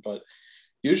the room. But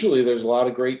usually there's a lot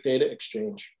of great data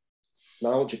exchange,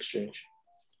 knowledge exchange.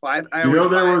 Well, I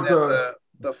always find that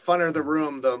the funner the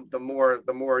room, the more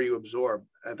you absorb.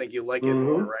 I think you like it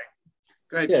more, right?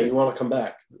 Go ahead, yeah, Pete. you want to come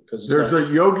back because there's a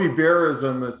Yogi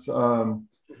Bearism. It's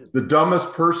the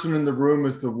dumbest person in the room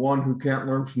is the one who can't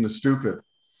learn from the stupid,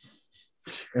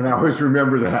 and I always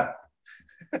remember that.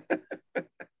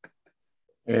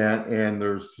 and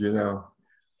there's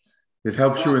it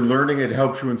helps you in learning. It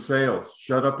helps you in sales.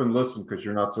 Shut up and listen because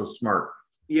you're not so smart.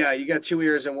 Yeah, you got 2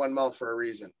 ears and 1 mouth for a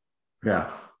reason. Yeah.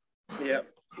 Yep.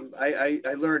 I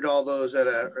learned all those at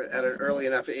an early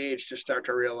enough age to start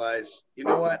to realize, you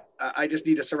know what? I just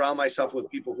need to surround myself with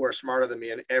people who are smarter than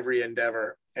me in every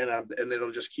endeavor, and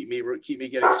it'll just keep me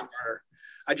getting smarter.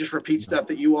 I just repeat stuff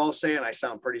that you all say, and I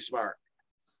sound pretty smart.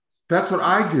 That's what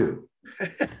I do.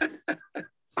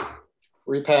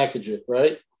 Repackage it,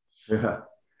 right? Yeah.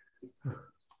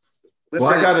 Listen,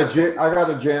 well, I got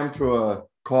to jam to a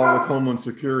call with Homeland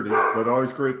Security, but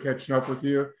always great catching up with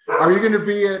you. Are you going to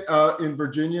be in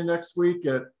Virginia next week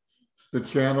at the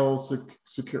Channel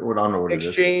Secure? Well, I don't know what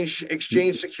Exchange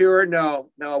Secure? No,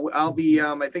 I'll be.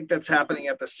 I think that's happening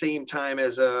at the same time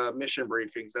as mission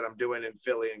briefings that I'm doing in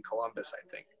Philly and Columbus, I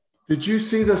think. Did you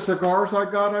see the cigars I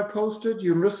posted?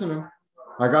 You're missing them.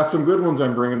 I got some good ones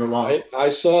I'm bringing along. I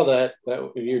saw that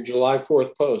your July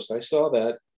 4th post. I saw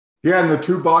that. Yeah, and the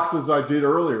 2 boxes I did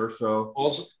earlier. So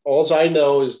all I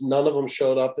know is none of them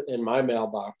showed up in my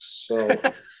mailbox. So,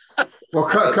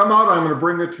 well, come out. I'm going to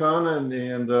bring a ton,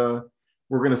 and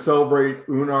we're going to celebrate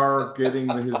Unar getting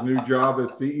his new job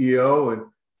as CEO,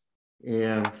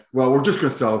 and well, we're just going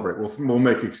to celebrate. We'll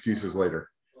make excuses later.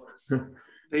 All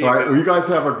right. Well, you guys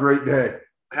have a great day.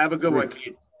 Have a good one,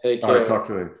 Keith. Take care. All right. Talk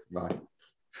to you later. Bye.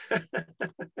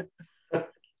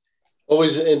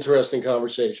 Always an interesting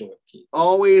conversation with Keith.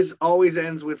 Always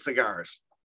ends with cigars.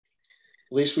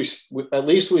 At least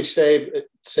we saved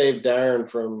Darren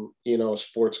from a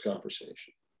sports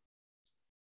conversation.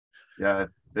 Yeah,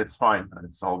 it's fine.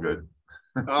 It's all good.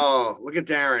 Oh, look at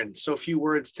Darren. So few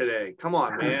words today. Come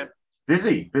on, man.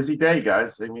 Busy day,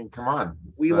 guys. I mean, come on.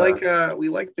 We like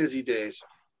busy days.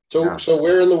 So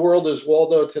where in the world is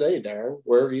Waldo today, Darren?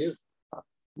 Where are you?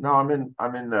 No, I'm in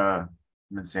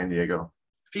San Diego.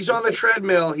 If he's on the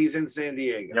treadmill, he's in San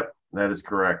Diego. Yep, that is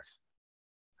correct.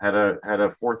 Had a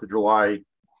 4th of July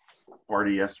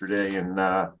party yesterday, and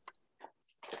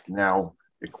now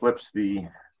eclipsed the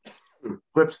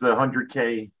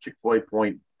 100K Chick-fil-A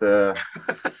point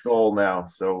goal now.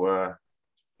 So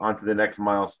on to the next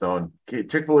milestone.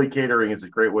 Chick-fil-A catering is a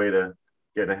great way to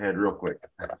get ahead real quick.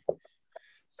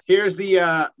 Here's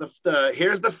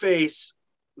here's the face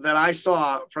that I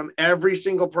saw from every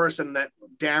single person that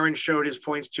Darren showed his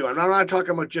points to. I'm not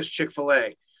talking about just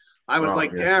Chick-fil-A. I was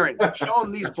Darren, show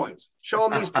him these points. Show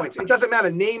him these points. It doesn't matter.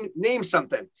 Name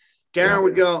something. Darren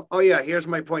would go, oh yeah, here's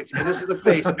my points. And this is the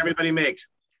face everybody makes.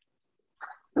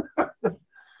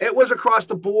 It was across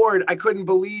the board. I couldn't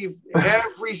believe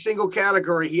every single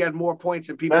category he had more points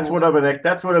than people. That's what I'm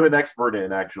an expert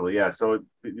in, actually. Yeah. So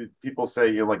people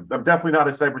say you're like, I'm definitely not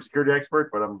a cybersecurity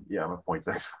expert, but I'm a points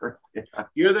expert. Yeah.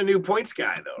 You're the new points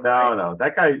guy, though. No.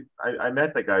 That guy, I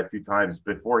met that guy a few times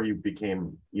before he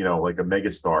became, like a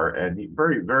megastar, and he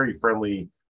very, very friendly,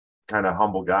 kind of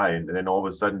humble guy. And then all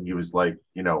of a sudden he was like,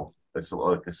 a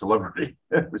celebrity.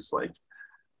 It was like.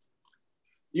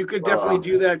 You could definitely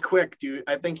do that quick, dude.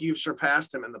 I think you've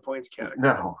surpassed him in the points category.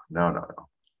 No.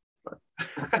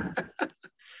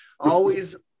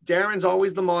 Darren's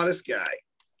always the modest guy.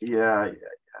 Yeah.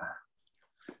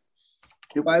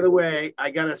 By the way,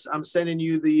 I'm sending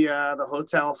you the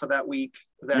hotel for that week,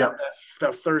 that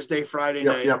Thursday, Friday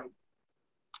night. Yep.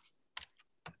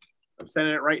 I'm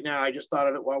sending it right now. I just thought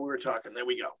of it while we were talking. There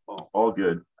we go. Oh. All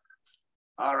good.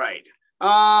 All right.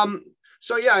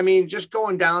 So yeah, I mean, just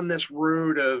going down this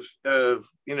route of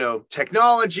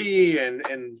technology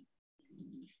and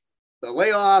the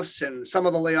layoffs, and some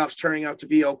of the layoffs turning out to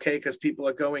be okay because people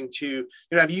are going to,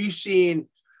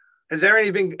 has there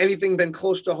anything been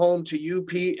close to home to you,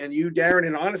 Pete, and you, Darren,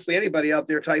 and honestly, anybody out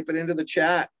there, type it into the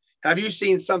chat. Have you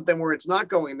seen something where it's not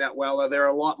going that well? Are there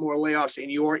a lot more layoffs in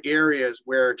your areas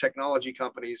where technology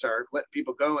companies are letting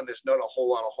people go and there's not a whole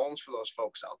lot of homes for those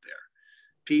folks out there?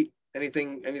 Pete?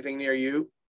 Anything near you?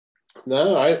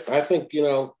 No, I think,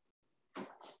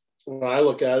 when I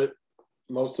look at it,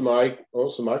 most of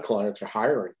my clients are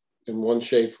hiring in one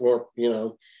shape, form,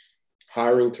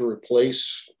 hiring to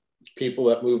replace people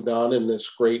that moved on in this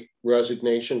great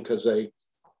resignation because they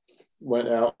went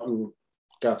out and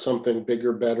got something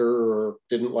bigger, better, or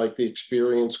didn't like the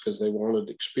experience because they wanted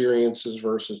experiences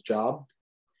versus job.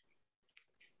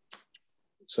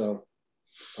 So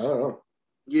I don't know.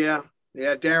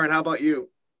 Yeah, Darren, how about you?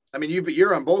 I mean,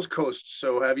 you're on both coasts,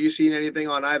 so have you seen anything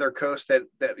on either coast that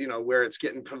where it's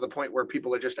getting to the point where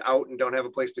people are just out and don't have a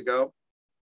place to go?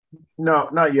 No,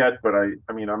 not yet, but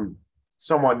I mean, I'm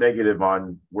somewhat negative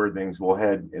on where things will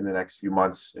head in the next few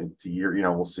months into year.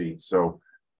 We'll see. So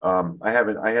I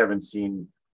haven't seen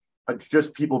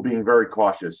just people being very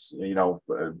cautious.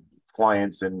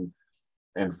 Clients and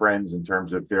friends in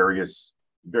terms of various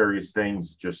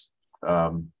things. Just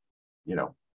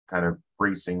kind of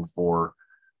bracing for,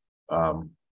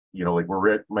 like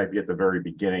might be at the very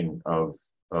beginning of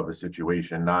a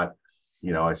situation, not,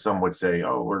 as some would say,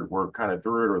 oh, we're kind of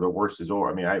through it or the worst is over.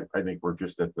 I mean, I think we're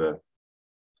just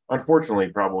unfortunately,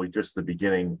 probably just the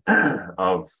beginning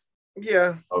of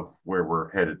where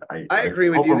we're headed. I agree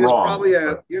with you.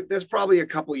 There's probably a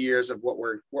couple years of what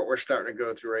we're starting to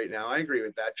go through right now. I agree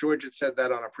with that. George had said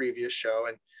that on a previous show,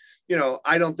 and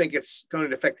I don't think it's going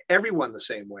to affect everyone the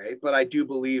same way, but I do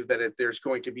believe that there's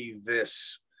going to be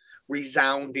this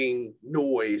resounding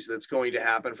noise that's going to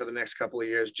happen for the next couple of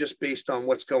years, just based on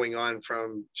what's going on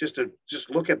from just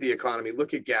look at the economy,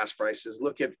 look at gas prices,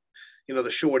 look at, the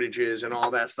shortages and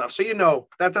all that stuff. So,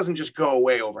 that doesn't just go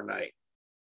away overnight.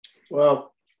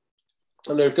 Well,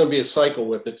 and there's going to be a cycle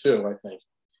with it too, I think.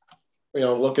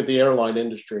 Look at the airline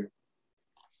industry.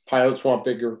 Pilots want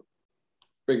bigger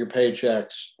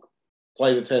paychecks.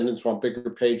 Flight attendants want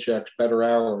bigger paychecks, better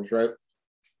hours, right?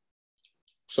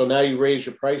 So now you raise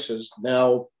your prices.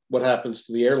 Now what happens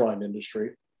to the airline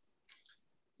industry?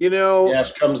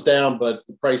 Gas comes down, but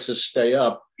the prices stay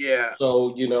up. Yeah.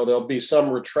 So, there'll be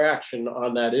some retraction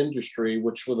on that industry,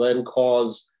 which will then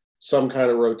cause some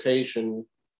kind of rotation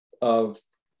of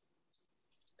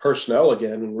personnel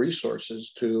again and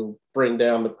resources to bring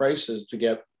down the prices to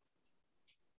get.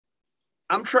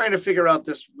 I'm trying to figure out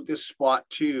this spot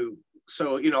too.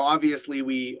 So,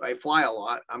 obviously I fly a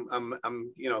lot. I'm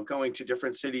going to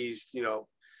different cities,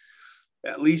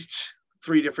 at least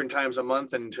 3 different times a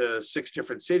month and to 6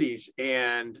 different cities.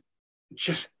 And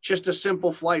just a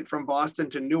simple flight from Boston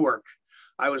to Newark,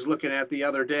 I was looking at the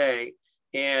other day,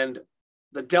 and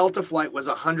the Delta flight was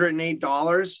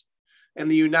 $108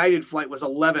 and the United flight was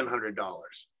 $1,100.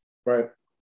 Right.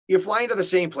 You're flying to the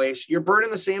same place. You're burning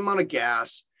the same amount of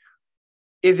gas.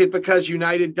 Is it because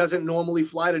United doesn't normally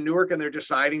fly to Newark and they're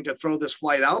deciding to throw this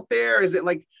flight out there? Is it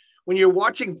like, when you're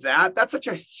watching that, that's such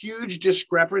a huge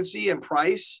discrepancy in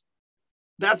price.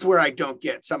 That's where I don't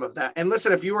get some of that. And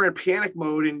listen, if you were in panic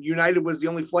mode and United was the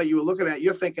only flight you were looking at,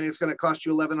 you're thinking it's going to cost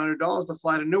you $1,100 to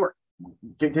fly to Newark.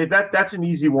 That's an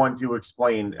easy one to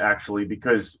explain, actually,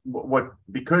 because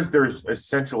because there's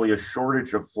essentially a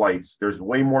shortage of flights. There's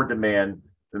way more demand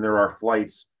than there are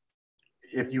flights.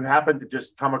 If you happen to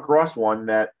just come across one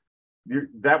that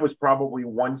was probably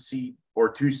 1 seat or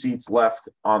 2 seats left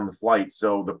on the flight,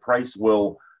 so the price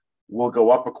will go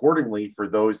up accordingly for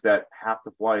those that have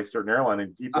to fly a certain airline.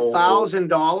 And people,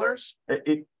 $1,000.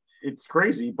 It's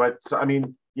crazy, but I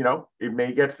mean, it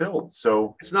may get filled.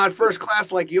 So it's not first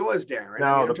class like yours, Darren.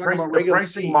 No, the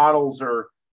pricing models are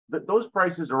those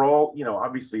prices are all,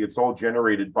 obviously it's all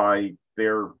generated by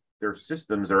their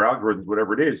systems, their algorithms,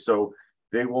 whatever it is. So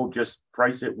they will just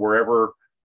price it wherever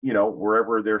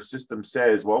their system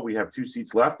says, well, we have 2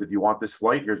 seats left. If you want this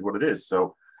flight, here's what it is.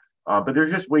 So, but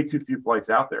there's just way too few flights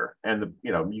out there. And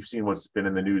you've seen what's been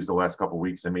in the news the last couple of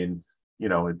weeks. I mean,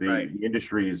 the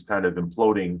industry is kind of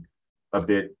imploding a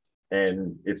bit,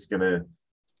 and it's gonna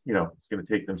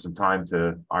take them some time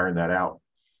to iron that out.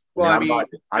 Well,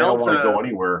 I don't want to go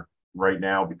anywhere right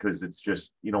now because it's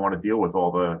just, you don't want to deal with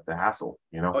all the hassle,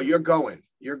 Oh, you're going.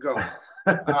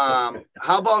 How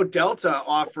about Delta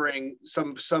offering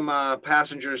some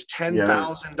passengers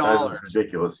 $10,000? That's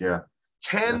ridiculous. Yeah.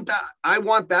 I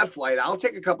want that flight. I'll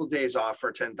take a couple of days off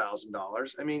for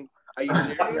 $10,000. I mean, are you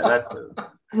serious?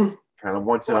 Kind of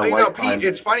once in a lifetime. Pete,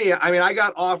 it's funny. I mean, I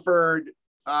got offered,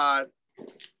 I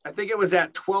think it was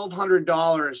at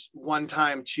 $1,200 one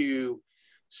time to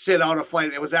sit out a flight.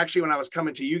 And it was actually when I was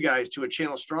coming to you guys to a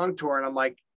Channel Strong tour, and I'm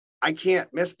like, I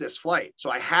can't miss this flight.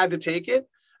 So I had to take it.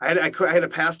 I had to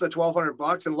pass the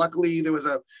 $1,200, and luckily there was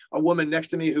a woman next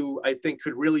to me who I think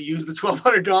could really use the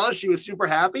 $1,200. She was super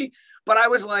happy, but I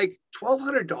was like,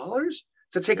 $1,200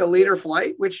 to take a later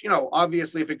flight, which,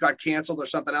 obviously if it got canceled or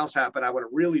something else happened, I would have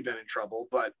really been in trouble.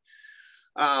 But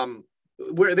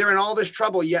they're in all this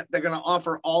trouble, yet they're going to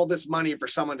offer all this money for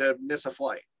someone to miss a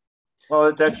flight.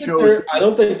 Well, that shows. I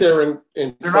don't think they're in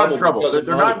They're trouble. not in trouble. They're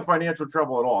not in financial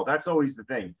trouble at all. That's always the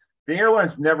thing. The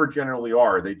airlines never generally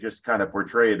are. They just kind of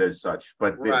portray it as such,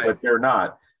 but they're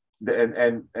not.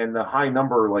 And the high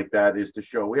number like that is to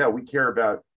show, yeah, we care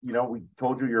about, we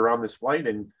told you you're on this flight,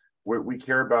 and we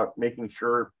care about making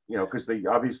sure, because they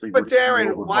obviously. But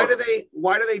Darren, why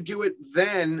do they do it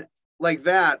then like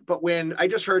that? But when I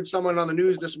just heard someone on the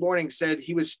news this morning said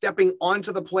he was stepping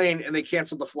onto the plane and they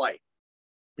canceled the flight.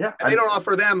 Yeah, and they don't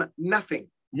offer them nothing.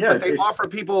 Yeah, but they offer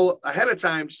people ahead of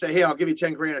time to say, "Hey, I'll give you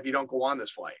 $10,000 if you don't go on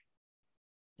this flight."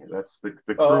 That's the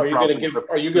are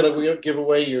you going to give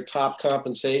away your top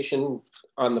compensation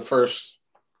on the first?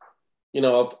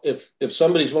 If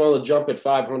somebody's willing to jump at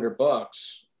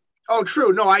 $500. Oh,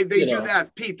 true. No, they do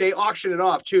that, Pete. They auction it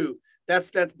off too.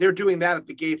 They're doing that at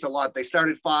the gates a lot. They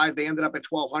started $5,000, they ended up at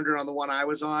 $1,200 on the one I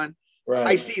was on. Right.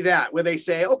 I see that where they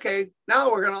say, okay,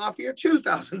 now we're going to offer you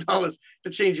 $2,000 to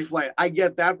change your flight. I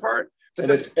get that part.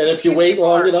 But if you wait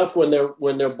long enough when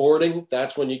they're boarding,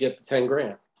 that's when you get the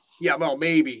 $10,000. Yeah, well,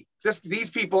 maybe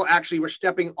these people actually were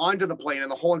stepping onto the plane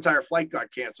and the whole entire flight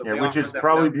got canceled. Yeah, which is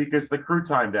probably because the crew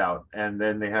timed out and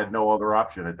then they had no other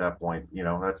option at that point.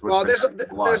 That's what.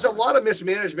 Well, there's a lot of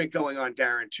mismanagement going on,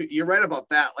 Darren. Too. You're right about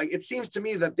that. Like, it seems to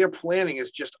me that their planning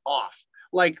is just off.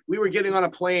 Like, we were getting on a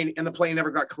plane and the plane never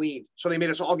got cleaned, so they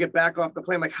made us all get back off the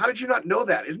plane. Like, how did you not know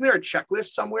that? Isn't there a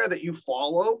checklist somewhere that you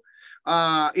follow? We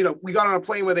got on a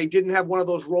plane where they didn't have one of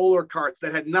those roller carts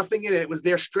that had nothing in it. It was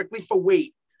there strictly for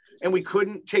weight. And we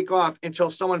couldn't take off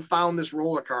until someone found this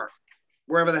roller cart,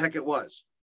 wherever the heck it was.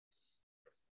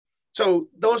 So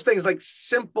those things, like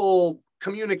simple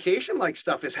communication like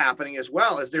stuff, is happening as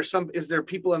well. Is there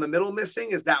people in the middle missing?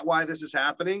 Is that why this is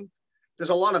happening? There's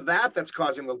a lot of that's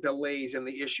causing the delays and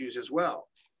the issues as well.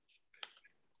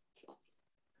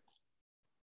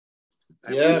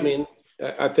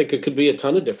 I think it could be a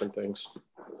ton of different things.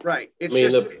 Right. It's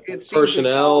the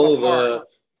personnel,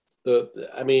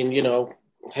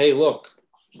 hey, look,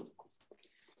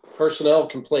 personnel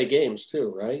can play games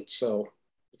too, right? So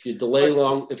if you delay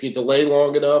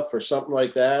long enough or something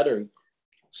like that, or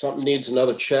something needs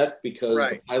another check because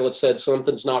the pilot said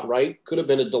something's not right, could have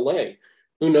been a delay.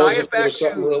 Who knows if there was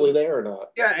something really there or not?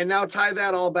 Yeah, and now tie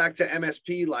that all back to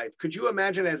MSP life. Could you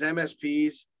imagine as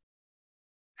MSPs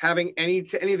having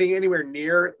anything anywhere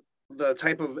near the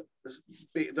type of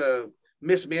the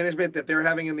mismanagement that they're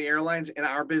having in the airlines in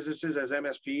our businesses as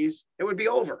MSPs? It would be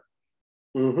over.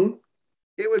 Mm-hmm.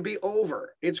 It would be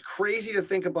over. It's crazy to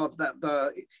think about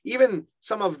that. Even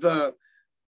some of the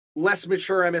less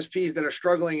mature MSPs that are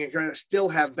struggling and going to still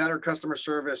have better customer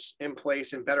service in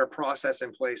place and better process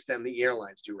in place than the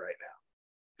airlines do right now.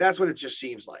 That's what it just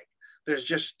seems like. There's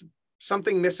just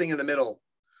something missing in the middle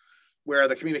where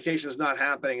the communication is not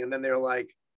happening. And then they're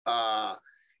like,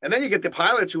 and then you get the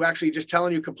pilots who actually just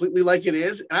telling you completely like it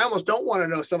is. And I almost don't want to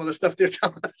know some of the stuff they're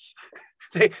telling us.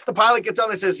 The pilot gets on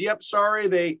and says, yep, sorry,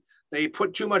 they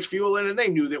put too much fuel in and they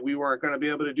knew that we weren't going to be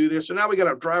able to do this. So now we got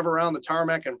to drive around the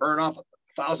tarmac and burn off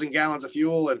 1,000 gallons of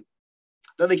fuel. And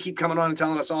then they keep coming on and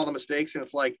telling us all the mistakes. And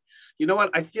it's like, you know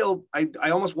what? I feel I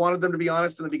almost wanted them to be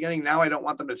honest in the beginning. Now I don't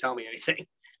want them to tell me anything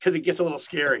because it gets a little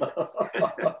scary.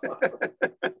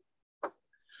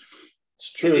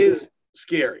 It's true. It is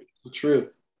scary. The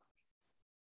truth.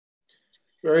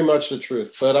 Very much the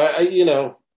truth. But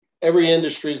I every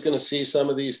industry is going to see some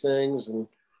of these things. And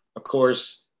of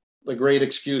course, the great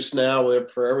excuse now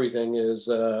for everything is,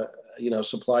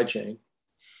 supply chain.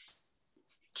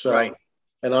 So, right.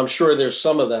 And I'm sure there's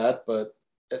some of that, but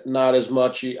not as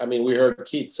much. I mean, we heard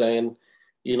Keith saying,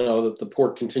 that the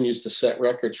port continues to set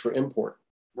records for import.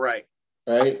 Right.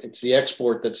 Right. It's the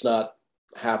export that's not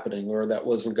happening or that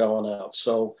wasn't going out.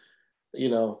 So,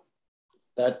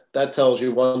 that tells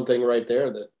you one thing right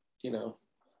there that,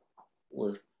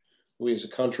 we as a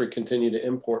country continue to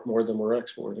import more than we're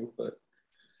exporting, but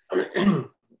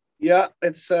yeah,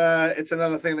 it's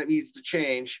another thing that needs to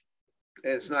change.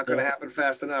 And it's not going to happen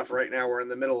fast enough. Right now, we're in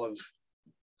the middle of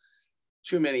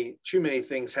too many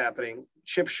things happening,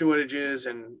 chip shortages,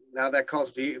 and now that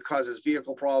causes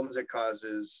vehicle problems. It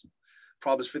causes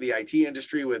problems for the IT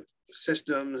industry with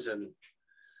systems. And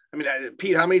I mean,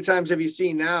 Pete, how many times have you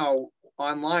seen now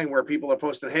online where people are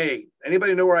posting, hey,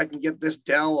 anybody know where I can get this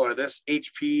Dell or this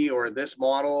HP or this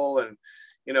model? And,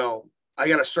 I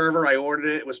got a server, I ordered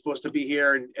it. It was supposed to be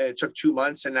here and it took 2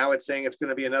 months. And now it's saying it's going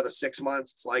to be another 6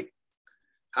 months. It's like,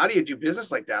 how do you do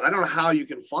business like that? I don't know how you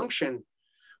can function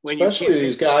when especially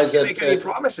these guys that make any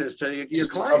promises to your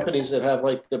clients. Companies that have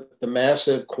like the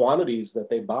massive quantities that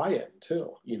they buy in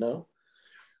too,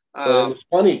 But it's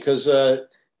funny because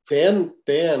Dan,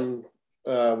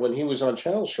 when he was on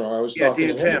Channel Strong, I was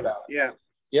talking to him about it.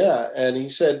 Yeah, and he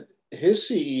said his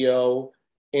CEO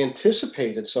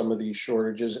anticipated some of these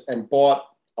shortages and bought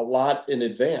a lot in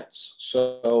advance.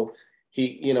 So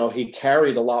he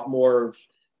carried a lot more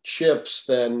chips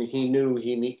than he knew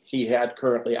he had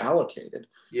currently allocated.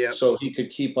 Yeah. So he could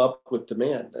keep up with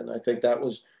demand, and I think that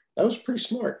was pretty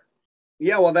smart.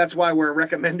 Yeah, well, that's why we're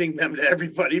recommending them to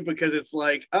everybody, because it's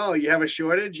like, oh, you have a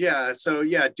shortage? Yeah. So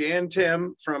yeah, Dan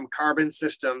Tim from Carbon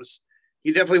Systems,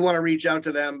 you definitely want to reach out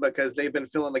to them because they've been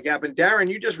filling the gap. And Darren,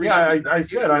 you just recently I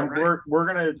said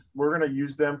we're gonna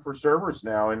use them for servers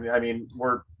now. And I mean,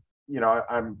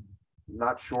 I'm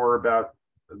not sure about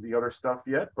the other stuff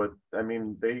yet, but I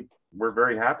mean, we're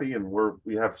very happy, and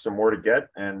we have some more to get.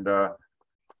 And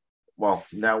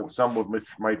now some of which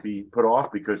might be put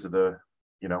off because of the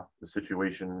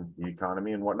situation, the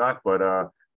economy and whatnot. But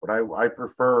I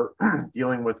prefer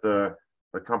dealing with a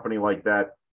company like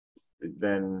that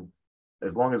than,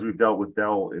 as long as we've dealt with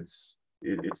Dell, it's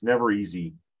never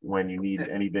easy when you need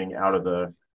anything out of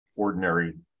the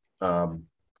ordinary.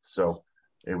 So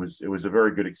it was a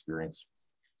very good experience.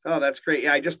 Oh, that's great.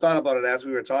 Yeah, I just thought about it as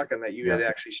we were talking that you had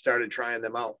actually started trying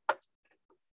them out.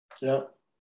 Yeah.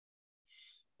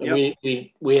 Yep.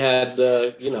 We had,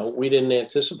 we didn't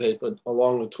anticipate, but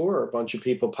along the tour, a bunch of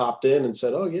people popped in and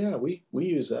said, oh, yeah, we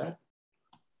use that.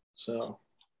 So.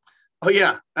 Oh,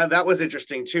 yeah. That was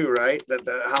interesting, too, right? That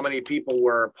how many people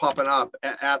were popping up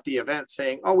at the event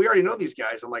saying, oh, we already know these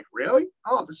guys. I'm like, really?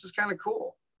 Oh, this is kind of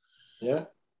cool. Yeah.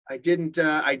 I did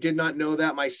not know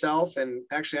that myself. And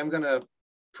actually, I'm going to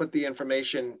put the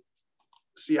information,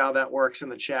 see how that works in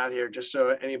the chat here, just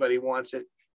so anybody wants it.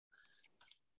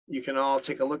 You can all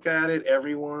take a look at it.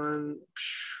 Everyone,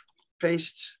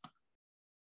 paste.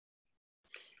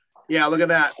 Yeah, look at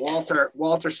that.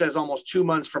 Walter says almost 2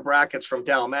 months for brackets from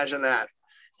Dell. Imagine that.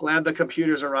 Glad the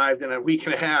computers arrived in a week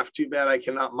and a half. Too bad I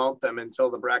cannot mount them until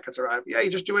the brackets arrive. Yeah, you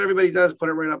just do what everybody does. Put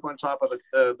it right up on top of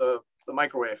the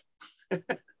microwave.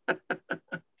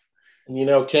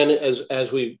 And Ken,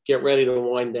 as we get ready to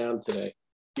wind down today.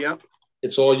 Yep.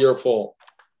 It's all your fault.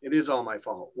 It is all my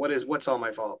fault. What's all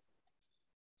my fault?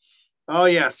 Oh,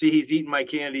 yeah. See, he's eating my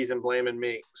candies and blaming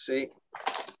me. See,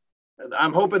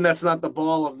 I'm hoping that's not the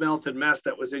ball of melted mess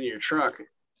that was in your truck.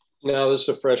 No, this is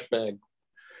a fresh bag.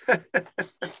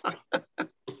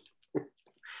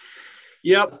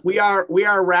 Yep. We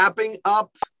are wrapping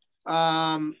up.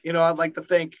 I'd like to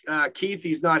thank Keith.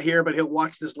 He's not here, but he'll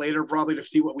watch this later probably to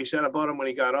see what we said about him when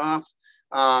he got off.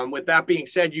 With that being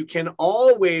said, you can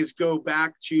always go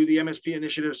back to the MSP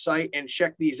Initiative site and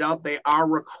check these out. They are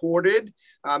recorded.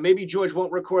 Maybe George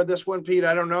won't record this one, Pete.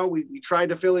 I don't know. We tried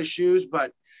to fill his shoes,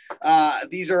 but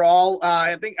these are all,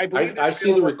 I believe I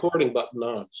see the recording button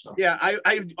on. So. Yeah,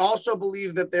 I also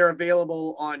believe that they're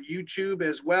available on YouTube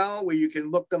as well, where you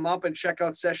can look them up and check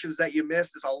out sessions that you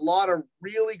missed. There's a lot of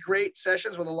really great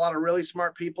sessions with a lot of really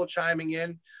smart people chiming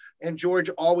in. And George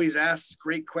always asks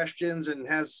great questions and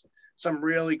has some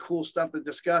really cool stuff to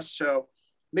discuss. So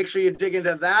make sure you dig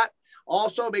into that.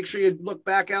 Also, make sure you look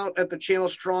back out at the Channel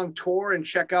Strong tour and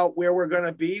check out where we're going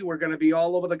to be. We're going to be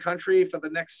all over the country for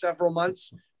the next several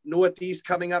months. Northeast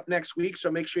coming up next week. So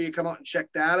make sure you come out and check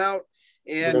that out.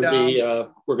 And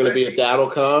we're going to be at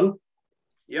DattleCon.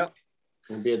 Yep.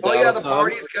 Oh yeah, the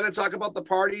parties. Gonna talk about the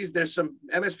parties. There's some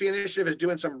MSP Initiative is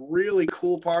doing some really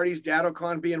cool parties.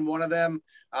 DattleCon being one of them.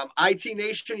 IT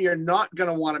Nation, you're not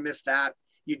gonna want to miss that.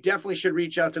 You definitely should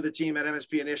reach out to the team at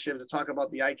MSP Initiative to talk about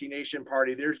the IT Nation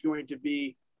party. There's going to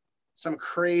be some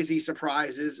crazy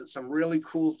surprises and some really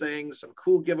cool things, some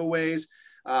cool giveaways.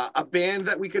 A band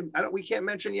that we can't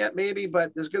mention yet, maybe,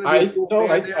 but there's going to be a cool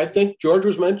band there. I think George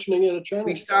was mentioning it at Channel.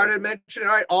 We started mentioning,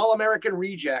 all right, All American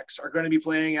Rejects are going to be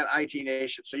playing at IT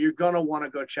Nation. So you're going to want to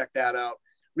go check that out.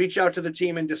 Reach out to the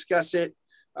team and discuss it.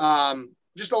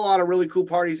 Just a lot of really cool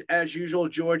parties as usual.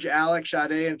 George, Alex,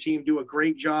 Sade, and team do a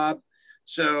great job.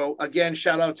 So again,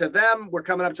 shout out to them. We're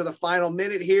coming up to the final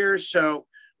minute here. So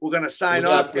we're going to sign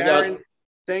off. Darren,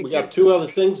 thank you. We got two other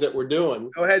things that we're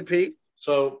doing. Go ahead, Pete.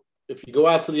 So if you go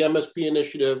out to the MSP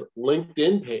Initiative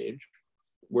LinkedIn page,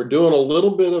 we're doing a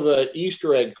little bit of an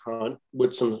Easter egg hunt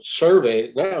with some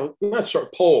surveys. Now, not sort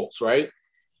of polls, right?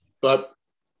 But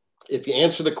if you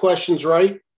answer the questions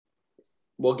right,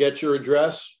 we'll get your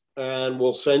address and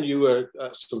we'll send you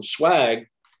some swag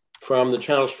from the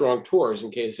Channel Strong tours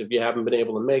in case if you haven't been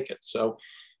able to make it. So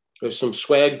there's some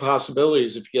swag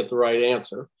possibilities if you get the right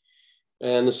answer.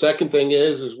 And the second thing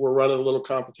is we're running a little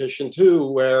competition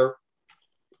too, where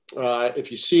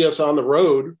if you see us on the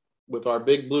road with our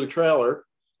big blue trailer,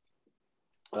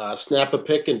 snap a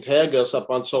pic and tag us up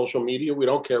on social media. We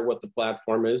don't care what the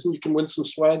platform is, and you can win some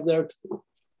swag there too.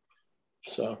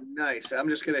 So nice. I'm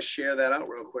just going to share that out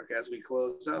real quick as we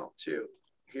close out too.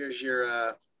 Here's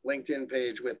your LinkedIn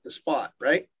page with the spot,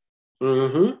 right?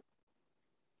 Mm-hmm.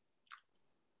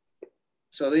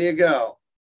 So there you go.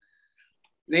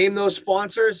 Name those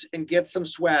sponsors and get some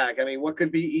swag. I mean, what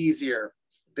could be easier?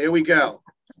 There we go.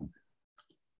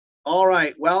 All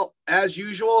right. Well, as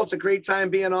usual, it's a great time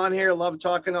being on here. Love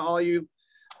talking to all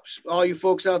you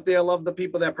folks out there. Love the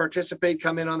people that participate,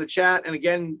 come in on the chat. And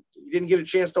again, you didn't get a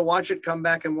chance to watch it, come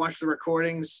back and watch the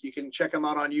recordings. You can check them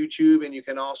out on YouTube, and you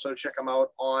can also check them out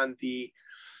on the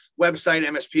website,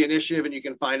 MSP Initiative, and you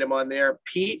can find them on there.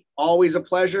 Pete, always a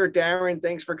pleasure. Darren,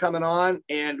 thanks for coming on,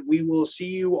 and we will see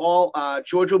you all.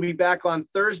 George will be back on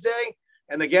Thursday.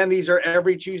 And again, these are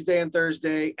every Tuesday and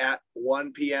Thursday at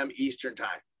 1 p.m. Eastern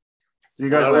time. See you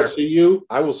guys later.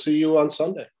 I will see you on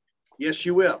Sunday. Yes,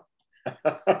 you will.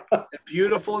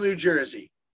 Beautiful New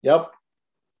Jersey. Yep.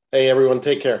 Hey, everyone.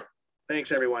 Take care.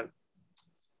 Thanks, everyone.